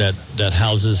that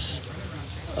houses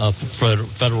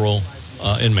federal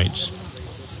inmates.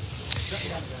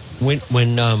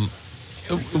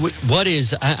 What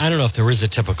is, I don't know if there is a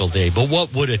typical day, but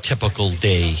what would a typical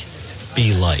day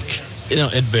be like? You know,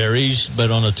 it varies,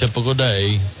 but on a typical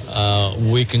day,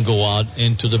 we can go out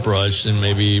into the brush and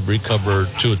maybe recover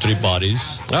 2 or 3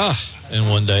 bodies in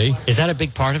one day. Is that a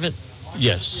big part of it?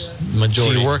 Yes,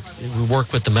 majority. So you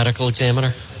work with the medical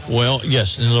examiner? Well,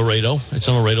 yes, in Laredo. It's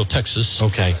in Laredo, Texas.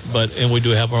 Okay. And we do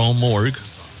have our own morgue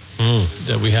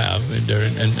that we have there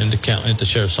in the county, in the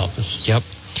sheriff's office. Yep.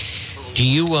 Do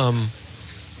you,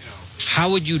 how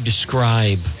would you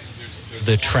describe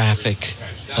the traffic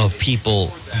of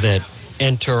people that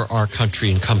enter our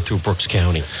country and come through Brooks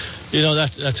County? You know,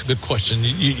 that's a good question.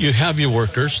 You have your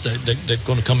workers that are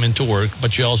going to come into work,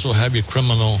 but you also have your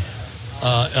criminal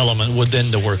element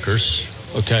within the workers.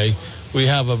 Okay, we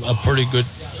have a pretty good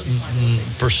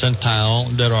percentile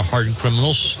that are hardened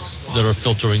criminals that are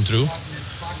filtering through.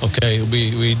 Okay,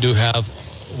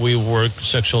 we work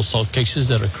sexual assault cases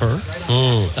that occur.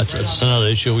 That's another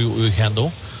issue we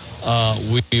handle.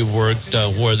 We worked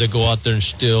where they go out there and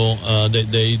steal.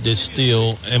 They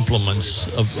steal implements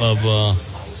of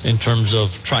in terms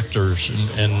of tractors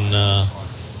and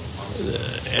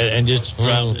just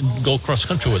go cross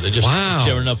country with it. Just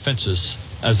tearing up fences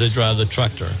as they drive the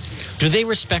tractor. Do they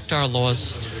respect our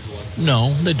laws?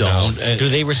 No, they don't. Do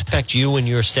they respect you and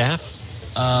your staff?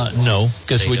 No,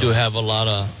 because we do have a lot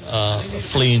of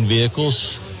fleeing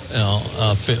vehicles,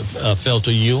 fail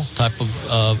to yield type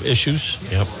of issues.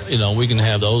 Yep. You know, we can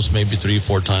have those maybe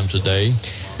 3-4 times a day.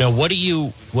 Now, what do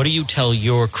you tell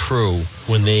your crew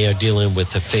when they are dealing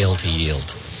with the fail to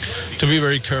yield? To be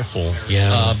very careful.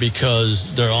 Yeah.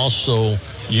 Because they're also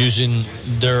using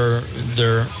their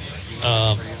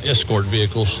escort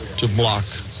vehicles to block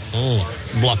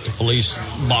the police,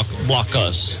 block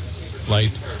us,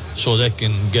 right? So they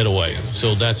can get away.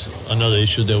 So that's another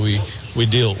issue that we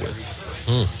deal with.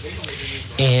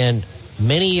 And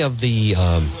many of the,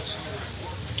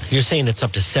 you're saying it's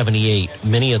up to 78,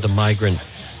 many of the migrant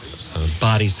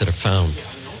bodies that are found,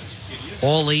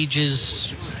 all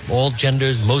ages, all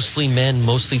genders, mostly men,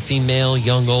 mostly female,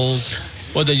 young, old?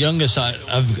 Well, the youngest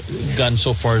I've gotten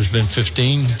so far has been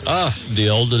 15. The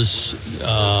oldest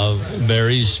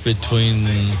varies between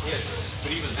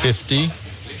 50,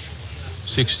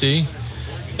 60.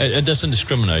 It doesn't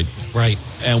discriminate. Right.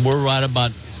 And we're right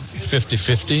about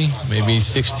 50-50, maybe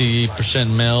 60%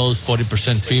 males,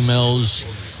 40% females.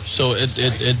 So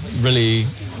it really,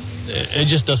 it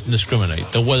just doesn't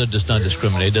discriminate. The weather does not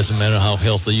discriminate. It doesn't matter how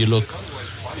healthy you look.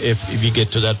 If you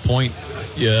get to that point,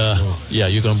 you're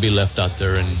going to be left out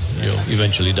there and you'll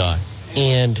eventually die.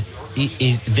 And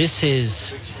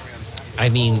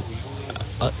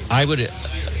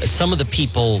some of the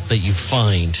people that you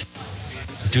find,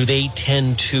 do they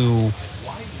tend to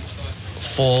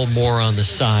fall more on the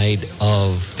side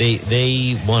of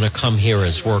they want to come here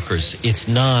as workers? It's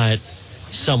not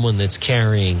someone that's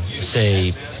carrying,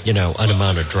 say, an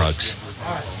amount of drugs.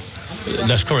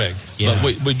 That's correct. Yeah.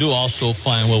 But we do also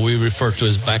find what we refer to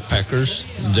as backpackers.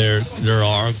 There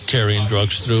are carrying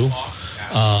drugs through,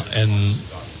 and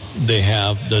they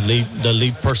have the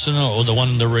lead person or the one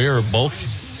in the rear or both.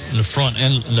 In the front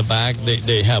and in the back,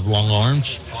 they have long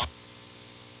arms.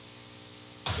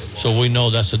 So we know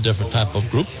that's a different type of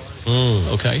group.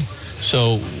 Okay.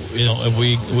 So,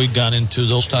 we got into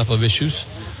those type of issues,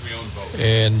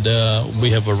 and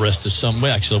we have arrested some.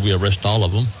 We arrest all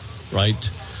of them. right?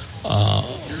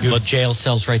 You have jail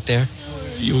cells right there?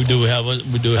 We do have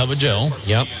a jail.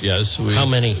 Yep. Yes. How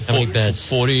many beds?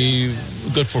 40,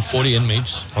 good for 40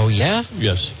 inmates. Oh, yeah?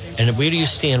 Yes. And where do you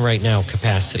stand right now,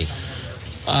 capacity?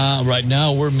 Right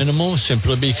now, we're minimal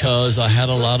simply because I had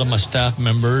a lot of my staff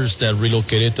members that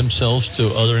relocated themselves to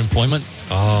other employment.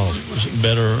 Oh.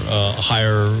 Better,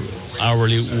 higher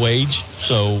hourly wage.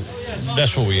 So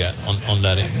that's where we at on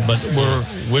that end. But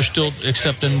we're still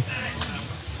accepting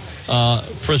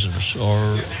prisoners, or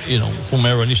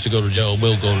whomever needs to go to jail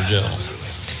will go to jail.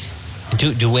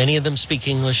 Do any of them speak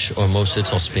English, or most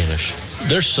it's all Spanish?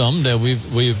 There's some that we've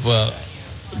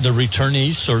the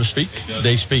returnees, so to speak,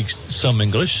 they speak some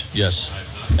English, yes,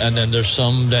 and then there's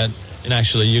some that, and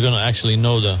actually you're going to actually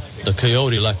know the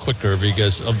coyote a lot quicker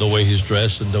because of the way he's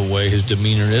dressed and the way his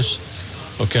demeanor is.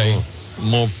 Okay,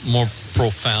 more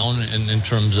profound in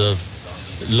terms of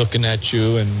looking at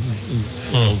you and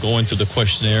going through the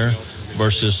questionnaire,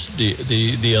 versus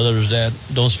the others that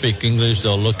don't speak English.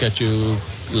 They'll look at you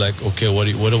like, okay,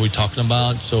 what are we talking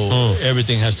about? So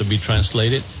everything has to be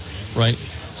translated, right?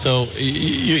 So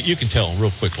you can tell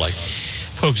real quick, like.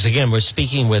 Folks, again, we're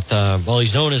speaking with,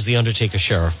 he's known as the Undertaker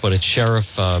Sheriff, but it's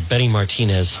Sheriff Benny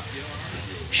Martinez.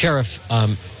 Sheriff,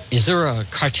 is there a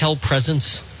cartel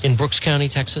presence in Brooks County,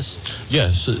 Texas?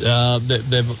 Yes,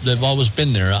 they've always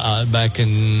been there. Back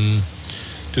in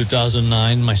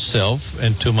 2009, myself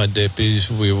and two of my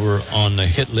deputies, we were on the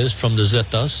hit list from the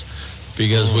Zetas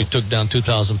because we took down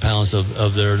 2,000 pounds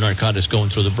of their narcotics going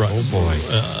through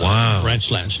the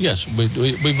ranch lands. Yes,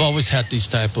 we've always had these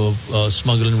type of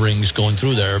smuggling rings going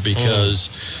through there because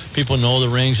people know the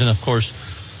rings, and of course,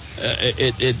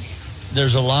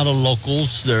 there's a lot of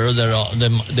locals there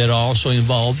that are also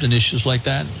involved in issues like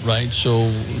that, right? So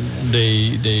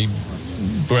they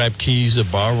grab keys, they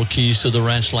borrow keys to the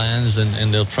ranch lands,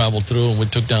 and they'll travel through. And we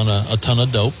took down a ton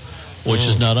of dope, which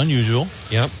is not unusual.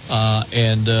 Yep.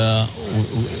 And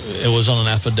it was on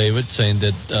an affidavit saying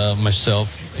that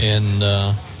myself and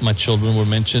my children were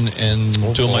mentioned, and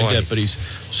two of my deputies.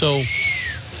 So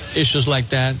issues like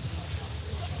that,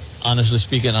 honestly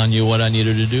speaking, I knew what I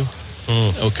needed to do.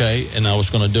 Okay, and I was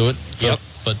going to do it. Yep.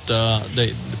 But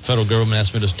the federal government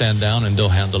asked me to stand down, and they'll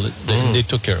handle it. They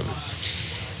took care of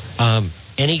it.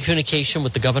 Any communication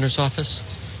with the governor's office?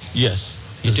 Yes.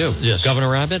 You do? Yes.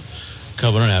 Governor Abbott?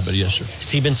 Governor Abbott, yes, sir.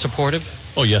 Has he been supportive?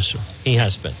 Oh, yes, sir. He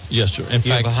has been? Yes, sir. In you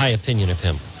fact, have a high opinion of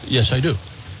him? Yes, I do.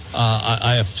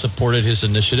 I have supported his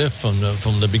initiative from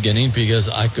the beginning because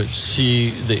I could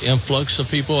see the influx of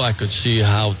people. I could see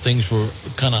how things were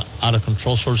kind of out of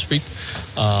control, so to speak.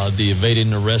 The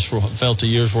evading arrests felt the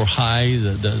years were high.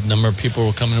 The number of people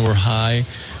were coming were high.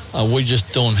 We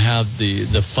just don't have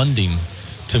the funding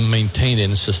to maintain it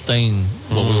and sustain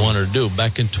what we wanted to do.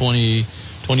 Back in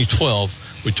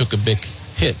 2012, we took a big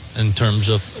hit in terms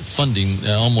of funding,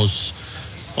 almost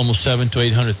 $700,000 to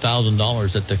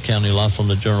 $800,000 that the county lost from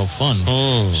the general fund.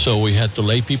 So we had to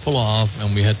lay people off,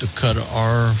 and we had to cut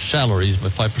our salaries by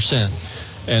 5%.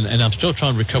 And I'm still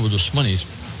trying to recover those monies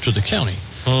to the county.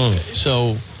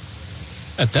 So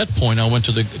at that point, I went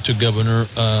to Governor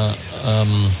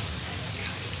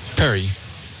Perry.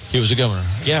 He was the governor.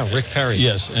 Yeah, Rick Perry.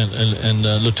 Yes, and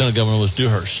Lieutenant Governor was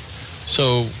Dewhurst.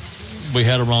 So we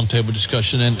had a roundtable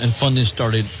discussion, and funding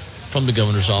started from the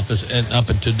governor's office, and up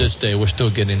until this day, we're still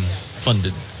getting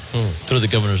funded through the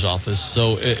governor's office.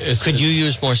 So could you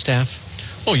use more staff?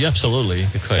 Oh, yeah, absolutely.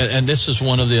 And this is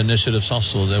one of the initiatives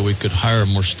also, that we could hire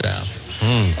more staff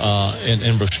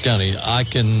in Brooks County. I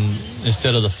can,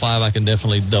 instead of the 5, I can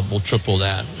definitely double, triple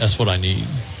that. That's what I need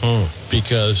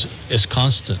because it's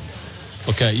constant.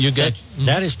 Okay, you get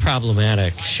that is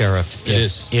problematic, Sheriff. It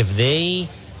is. If they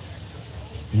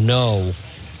know,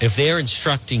 if they're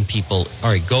instructing people, all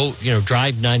right, go,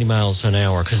 drive 90 miles an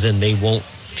hour, because then they won't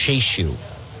chase you,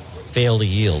 fail to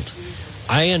yield.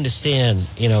 I understand,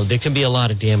 there can be a lot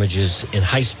of damages, and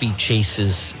high-speed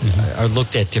chases are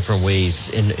looked at different ways,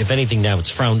 and if anything, now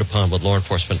it's frowned upon with law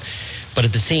enforcement. But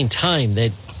at the same time,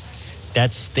 they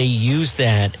use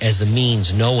that as a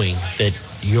means, knowing that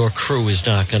your crew is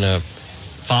not going to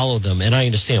follow them, and I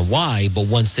understand why, but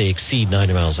once they exceed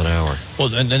 90 miles an hour.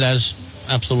 Well, and that's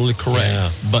absolutely correct.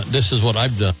 Yeah. But this is what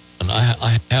I've done.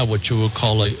 I have what you would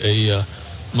call a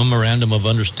memorandum of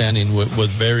understanding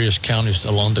with various counties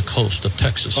along the coast of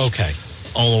Texas. Okay.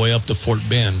 All the way up to Fort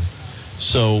Bend.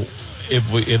 So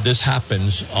if this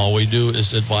happens, all we do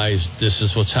is advise, this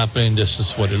is what's happening, this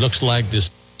is what it looks like, this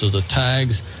are the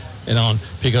tags, and on,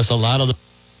 because a lot of the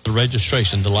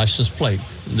registration, the license plate,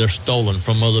 they're stolen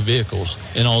from other vehicles,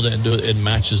 and all they do, it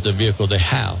matches the vehicle they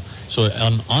have. So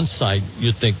on site,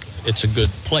 you think it's a good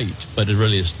plate, but it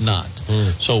really is not.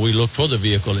 So we look for the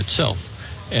vehicle itself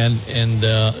and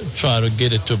try to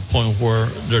get it to a point where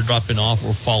they're dropping off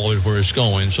or follow it where it's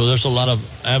going. So there's a lot of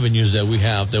avenues that we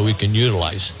have that we can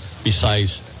utilize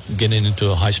besides getting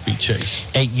into a high-speed chase.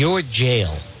 At your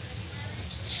jail,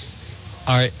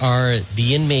 are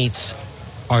the inmates,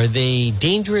 are they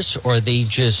dangerous, or are they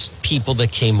just people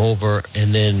that came over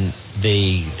and then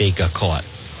they got caught?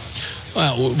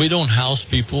 Well, we don't house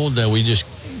people that we just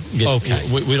get. Okay.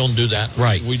 We don't do that.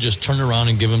 Right. We just turn around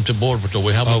and give them to Border Patrol.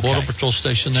 We have a Border Patrol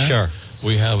station there. Sure.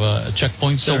 We have a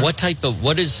checkpoint So there.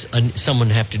 what does someone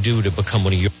have to do to become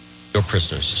one of your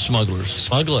prisoners? Smugglers.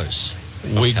 Smugglers.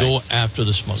 We Okay. go after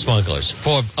the smugglers.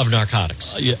 Smugglers of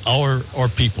narcotics Yeah, or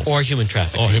people. or human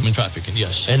trafficking. Or human trafficking,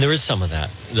 yes. And there is some of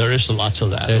that. There is lots of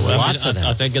that. There's lots of that.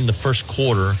 I think in the first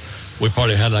quarter, we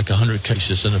probably had like 100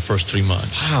 cases in the first 3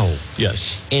 months. Wow.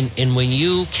 Yes. And when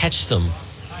you catch them,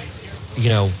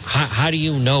 how do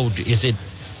you know? Is it?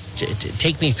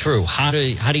 Take me through. How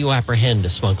do you apprehend a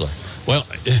smuggler? Well,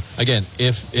 again,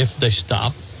 if they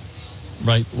stop,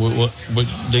 right,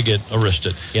 they get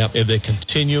arrested. Yep. If they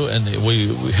continue and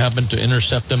we happen to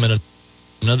intercept them in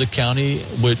another county,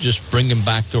 we just bring them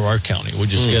back to our county. We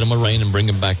just get them arraigned and bring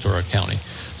them back to our county.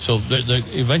 So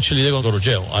eventually they're going to go to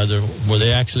jail, either where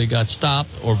they actually got stopped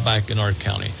or back in our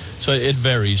county. So it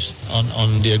varies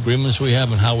on the agreements we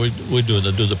have and how we do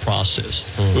the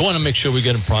process. We want to make sure we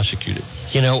get them prosecuted.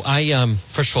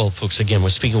 First of all, folks, again, we're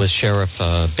speaking with Sheriff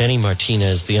Benny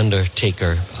Martinez, the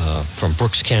undertaker from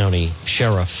Brooks County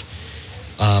Sheriff.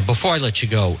 Before I let you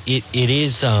go, it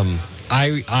is,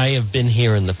 I have been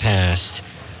here in the past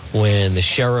when the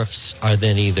sheriffs are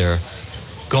then either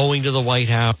going to the White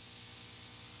House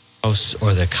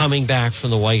or they're coming back from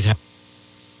the White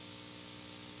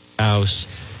House.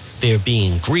 They're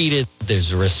being greeted.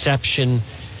 There's a reception.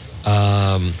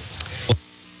 But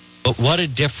what a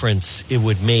difference it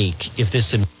would make if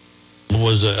this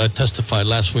was testified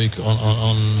last week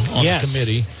on yes, the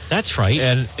committee. That's right.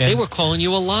 And they were calling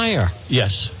you a liar.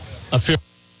 Yes, a fearmonger.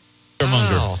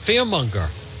 Wow, fearmonger.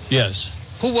 Yes.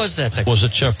 Who was that? Was a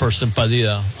chairperson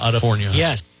Padilla out of California.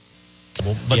 Yes.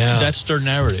 But that's their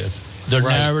narrative. Their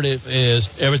narrative is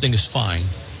everything is fine.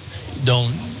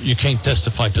 You can't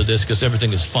testify to this because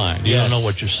everything is fine. You don't know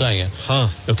what you're saying. Huh.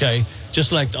 Okay?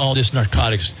 Just like all this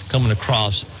narcotics coming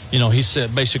across, he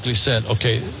basically said,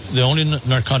 okay, the only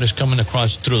narcotics coming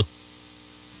across through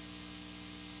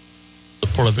the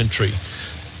port of entry.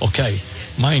 Okay,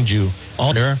 mind you,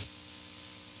 all there.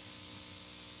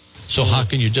 So how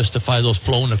can you justify those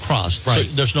flowing across? Right.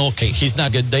 So there's no, he's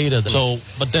not good data. So,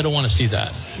 but they don't want to see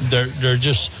that. They're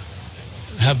just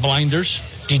have blinders.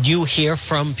 Did you hear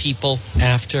from people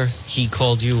after he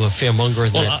called you a fearmonger?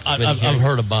 Well,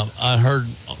 I heard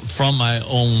from my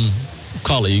own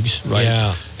colleagues, right?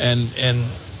 Yeah. And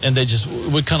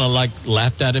we kind of like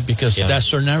laughed at it because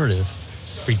that's their narrative.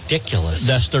 Ridiculous.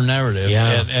 That's their narrative.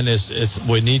 Yeah. And it's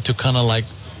we need to kind of like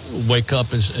wake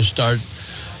up and start,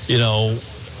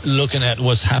 looking at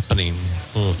what's happening.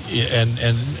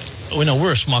 And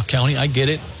we're a small county. I get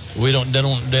it. They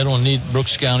don't need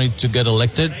Brooks County to get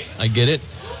elected. I get it.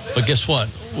 But guess what?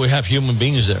 We have human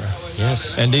beings there.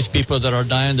 Yes. And these people that are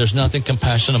dying, there's nothing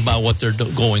compassionate about what they're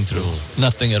going through.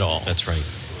 Nothing at all. That's right.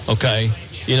 Okay?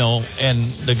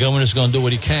 And the governor's going to do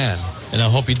what he can. And I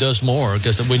hope he does more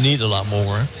because we need a lot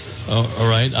more. All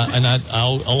right?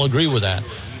 I'll agree with that.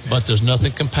 But there's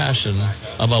nothing compassionate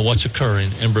about what's occurring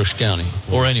in Brooks County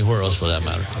or anywhere else for that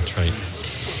matter. That's right.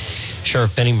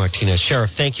 Sheriff Benny Martinez.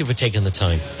 Sheriff, thank you for taking the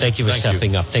time. Thank you for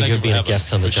stepping up. Thank you for being a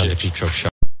guest on the John DePietro Show.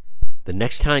 The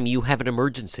next time you have an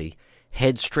emergency,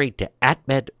 head straight to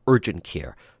AtMed Urgent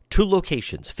Care. 2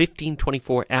 locations,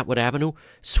 1524 Atwood Avenue,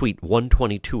 Suite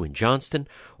 122 in Johnston,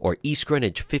 or East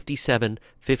Greenwich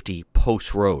 5750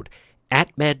 Post Road.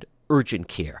 AtMed Urgent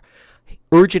Care.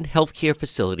 Urgent health care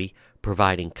facility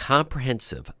providing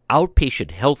comprehensive outpatient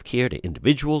health care to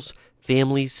individuals,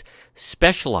 families,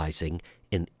 specializing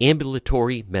in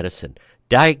ambulatory medicine,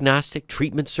 diagnostic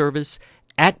treatment service.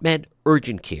 AtMed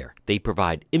Urgent Care. They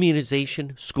provide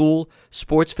immunization, school,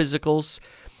 sports physicals.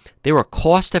 They're a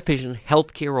cost-efficient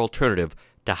healthcare alternative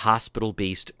to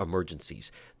hospital-based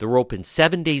emergencies. They're open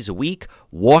 7 days a week,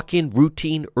 walk-in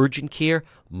routine urgent care,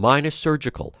 minor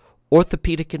surgical,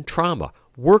 orthopedic and trauma,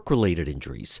 work-related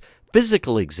injuries,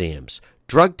 physical exams,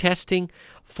 drug testing,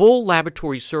 full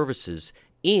laboratory services,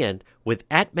 and with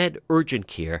AtMed Urgent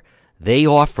Care, they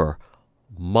offer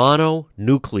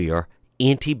mononuclear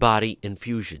antibody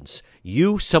infusions.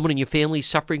 You, someone in your family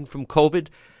suffering from COVID,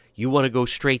 you want to go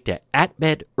straight to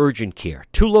AtMed Urgent Care.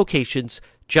 2 locations,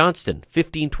 Johnston,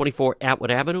 1524 Atwood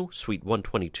Avenue, Suite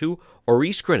 122, or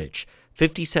East Greenwich,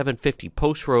 5750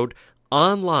 Post Road,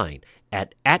 online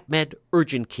at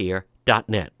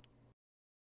atmedurgentcare.net.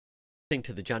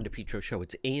 To the John DePietro Show.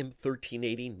 It's AM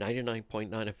 1380, 99.9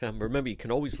 FM. Remember, you can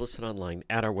always listen online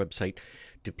at our website,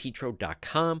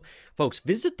 DePietro.com. Folks,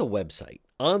 visit the website.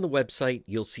 On the website,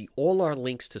 you'll see all our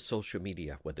links to social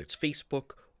media, whether it's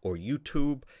Facebook or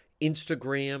YouTube,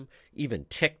 Instagram, even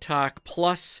TikTok.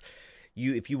 Plus,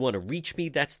 if you want to reach me,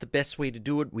 that's the best way to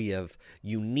do it. We have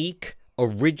unique,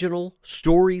 original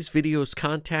stories, videos,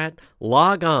 content.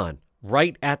 Log on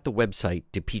right at the website,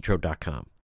 DePietro.com.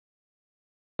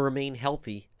 Remain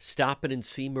healthy, stop in and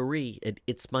see Marie at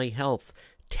It's My Health,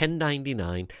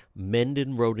 1099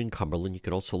 Mendon Road in Cumberland. You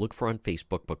can also look for her on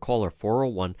Facebook, but call her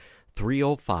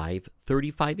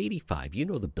 401-305-3585. You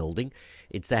know the building.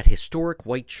 It's that historic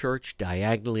white church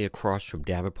diagonally across from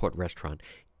Davenport Restaurant.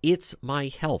 It's My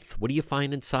Health. What do you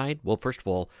find inside? Well, first of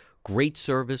all, great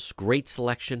service, great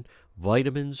selection,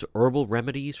 vitamins, herbal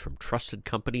remedies from trusted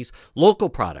companies, local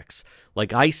products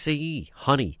like ICE,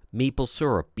 honey, maple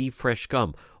syrup, beef fresh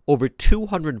gum, over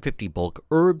 250 bulk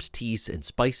herbs, teas, and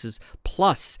spices,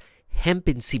 plus hemp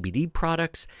and CBD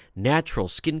products, natural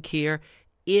skincare.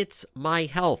 It's My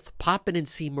Health. Pop in and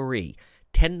see Marie,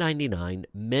 1099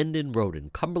 Mendon Road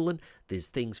in Cumberland. There's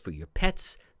things for your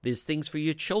pets. There's things for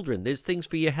your children. There's things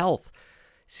for your health.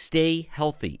 Stay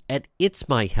healthy at It's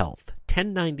My Health,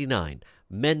 1099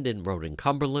 Mendon Road in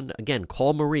Cumberland. Again,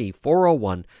 call Marie,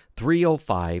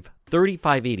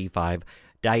 401-305-3585,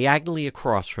 diagonally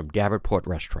across from Davenport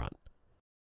Restaurant.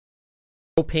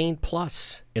 Propane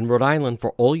Plus in Rhode Island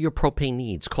for all your propane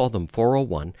needs. Call them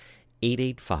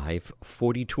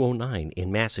 401-885-4209.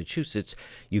 In Massachusetts,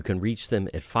 you can reach them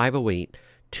at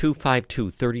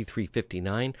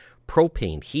 508-252-3359.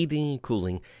 Propane, heating and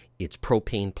cooling. It's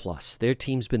Propane Plus. Their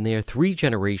team's been there 3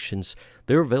 generations.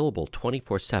 They're available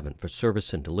 24/7 for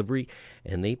service and delivery,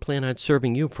 and they plan on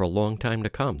serving you for a long time to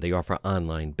come. They offer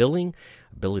online billing,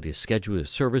 ability to schedule a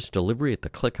service delivery at the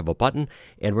click of a button,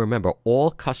 and remember, all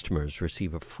customers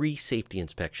receive a free safety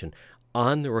inspection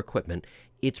on their equipment.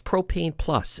 It's Propane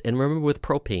Plus, and remember, with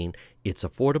propane, it's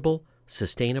affordable,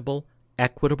 sustainable,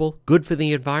 equitable, good for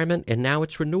the environment, and now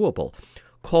it's renewable.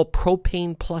 Call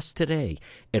Propane Plus today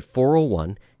at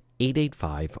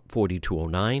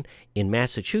 401-885-4209. In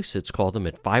Massachusetts, call them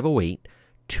at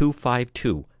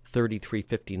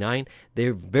 508-252-3359.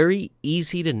 They're very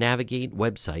easy to navigate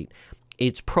website.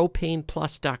 It's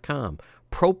propaneplus.com.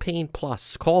 Propane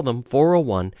Plus. Call them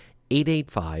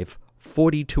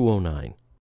 401-885-4209.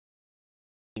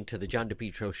 To the John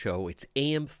DePietro Show. It's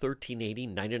AM 1380,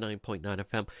 99.9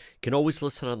 FM. You can always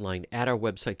listen online at our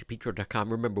website,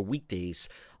 DePietro.com. Remember, weekdays,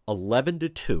 11 to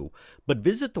 2. But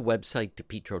visit the website,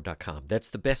 DePietro.com. That's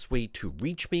the best way to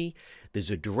reach me. There's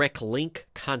a direct link.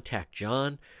 Contact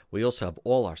John. We also have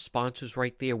all our sponsors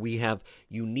right there. We have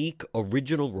unique,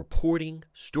 original reporting,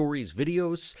 stories,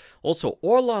 videos. Also,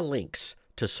 all our links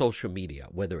to social media,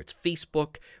 whether it's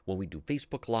Facebook, when we do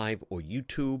Facebook Live, or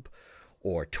YouTube,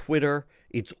 or Twitter.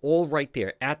 It's all right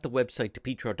there at the website,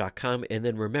 DePietro.com. And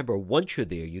then remember, once you're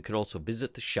there, you can also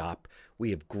visit the shop.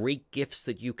 We have great gifts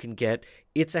that you can get.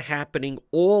 It's a happening.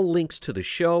 All links to the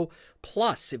show.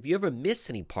 Plus, if you ever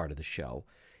miss any part of the show,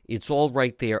 it's all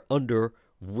right there under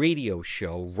radio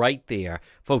show right there.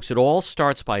 Folks, it all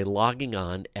starts by logging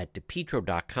on at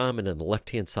DePietro.com, and on the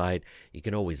left-hand side, you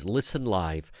can always listen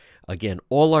live. Again,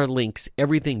 all our links,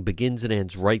 everything begins and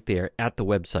ends right there at the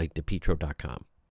website, DePietro.com.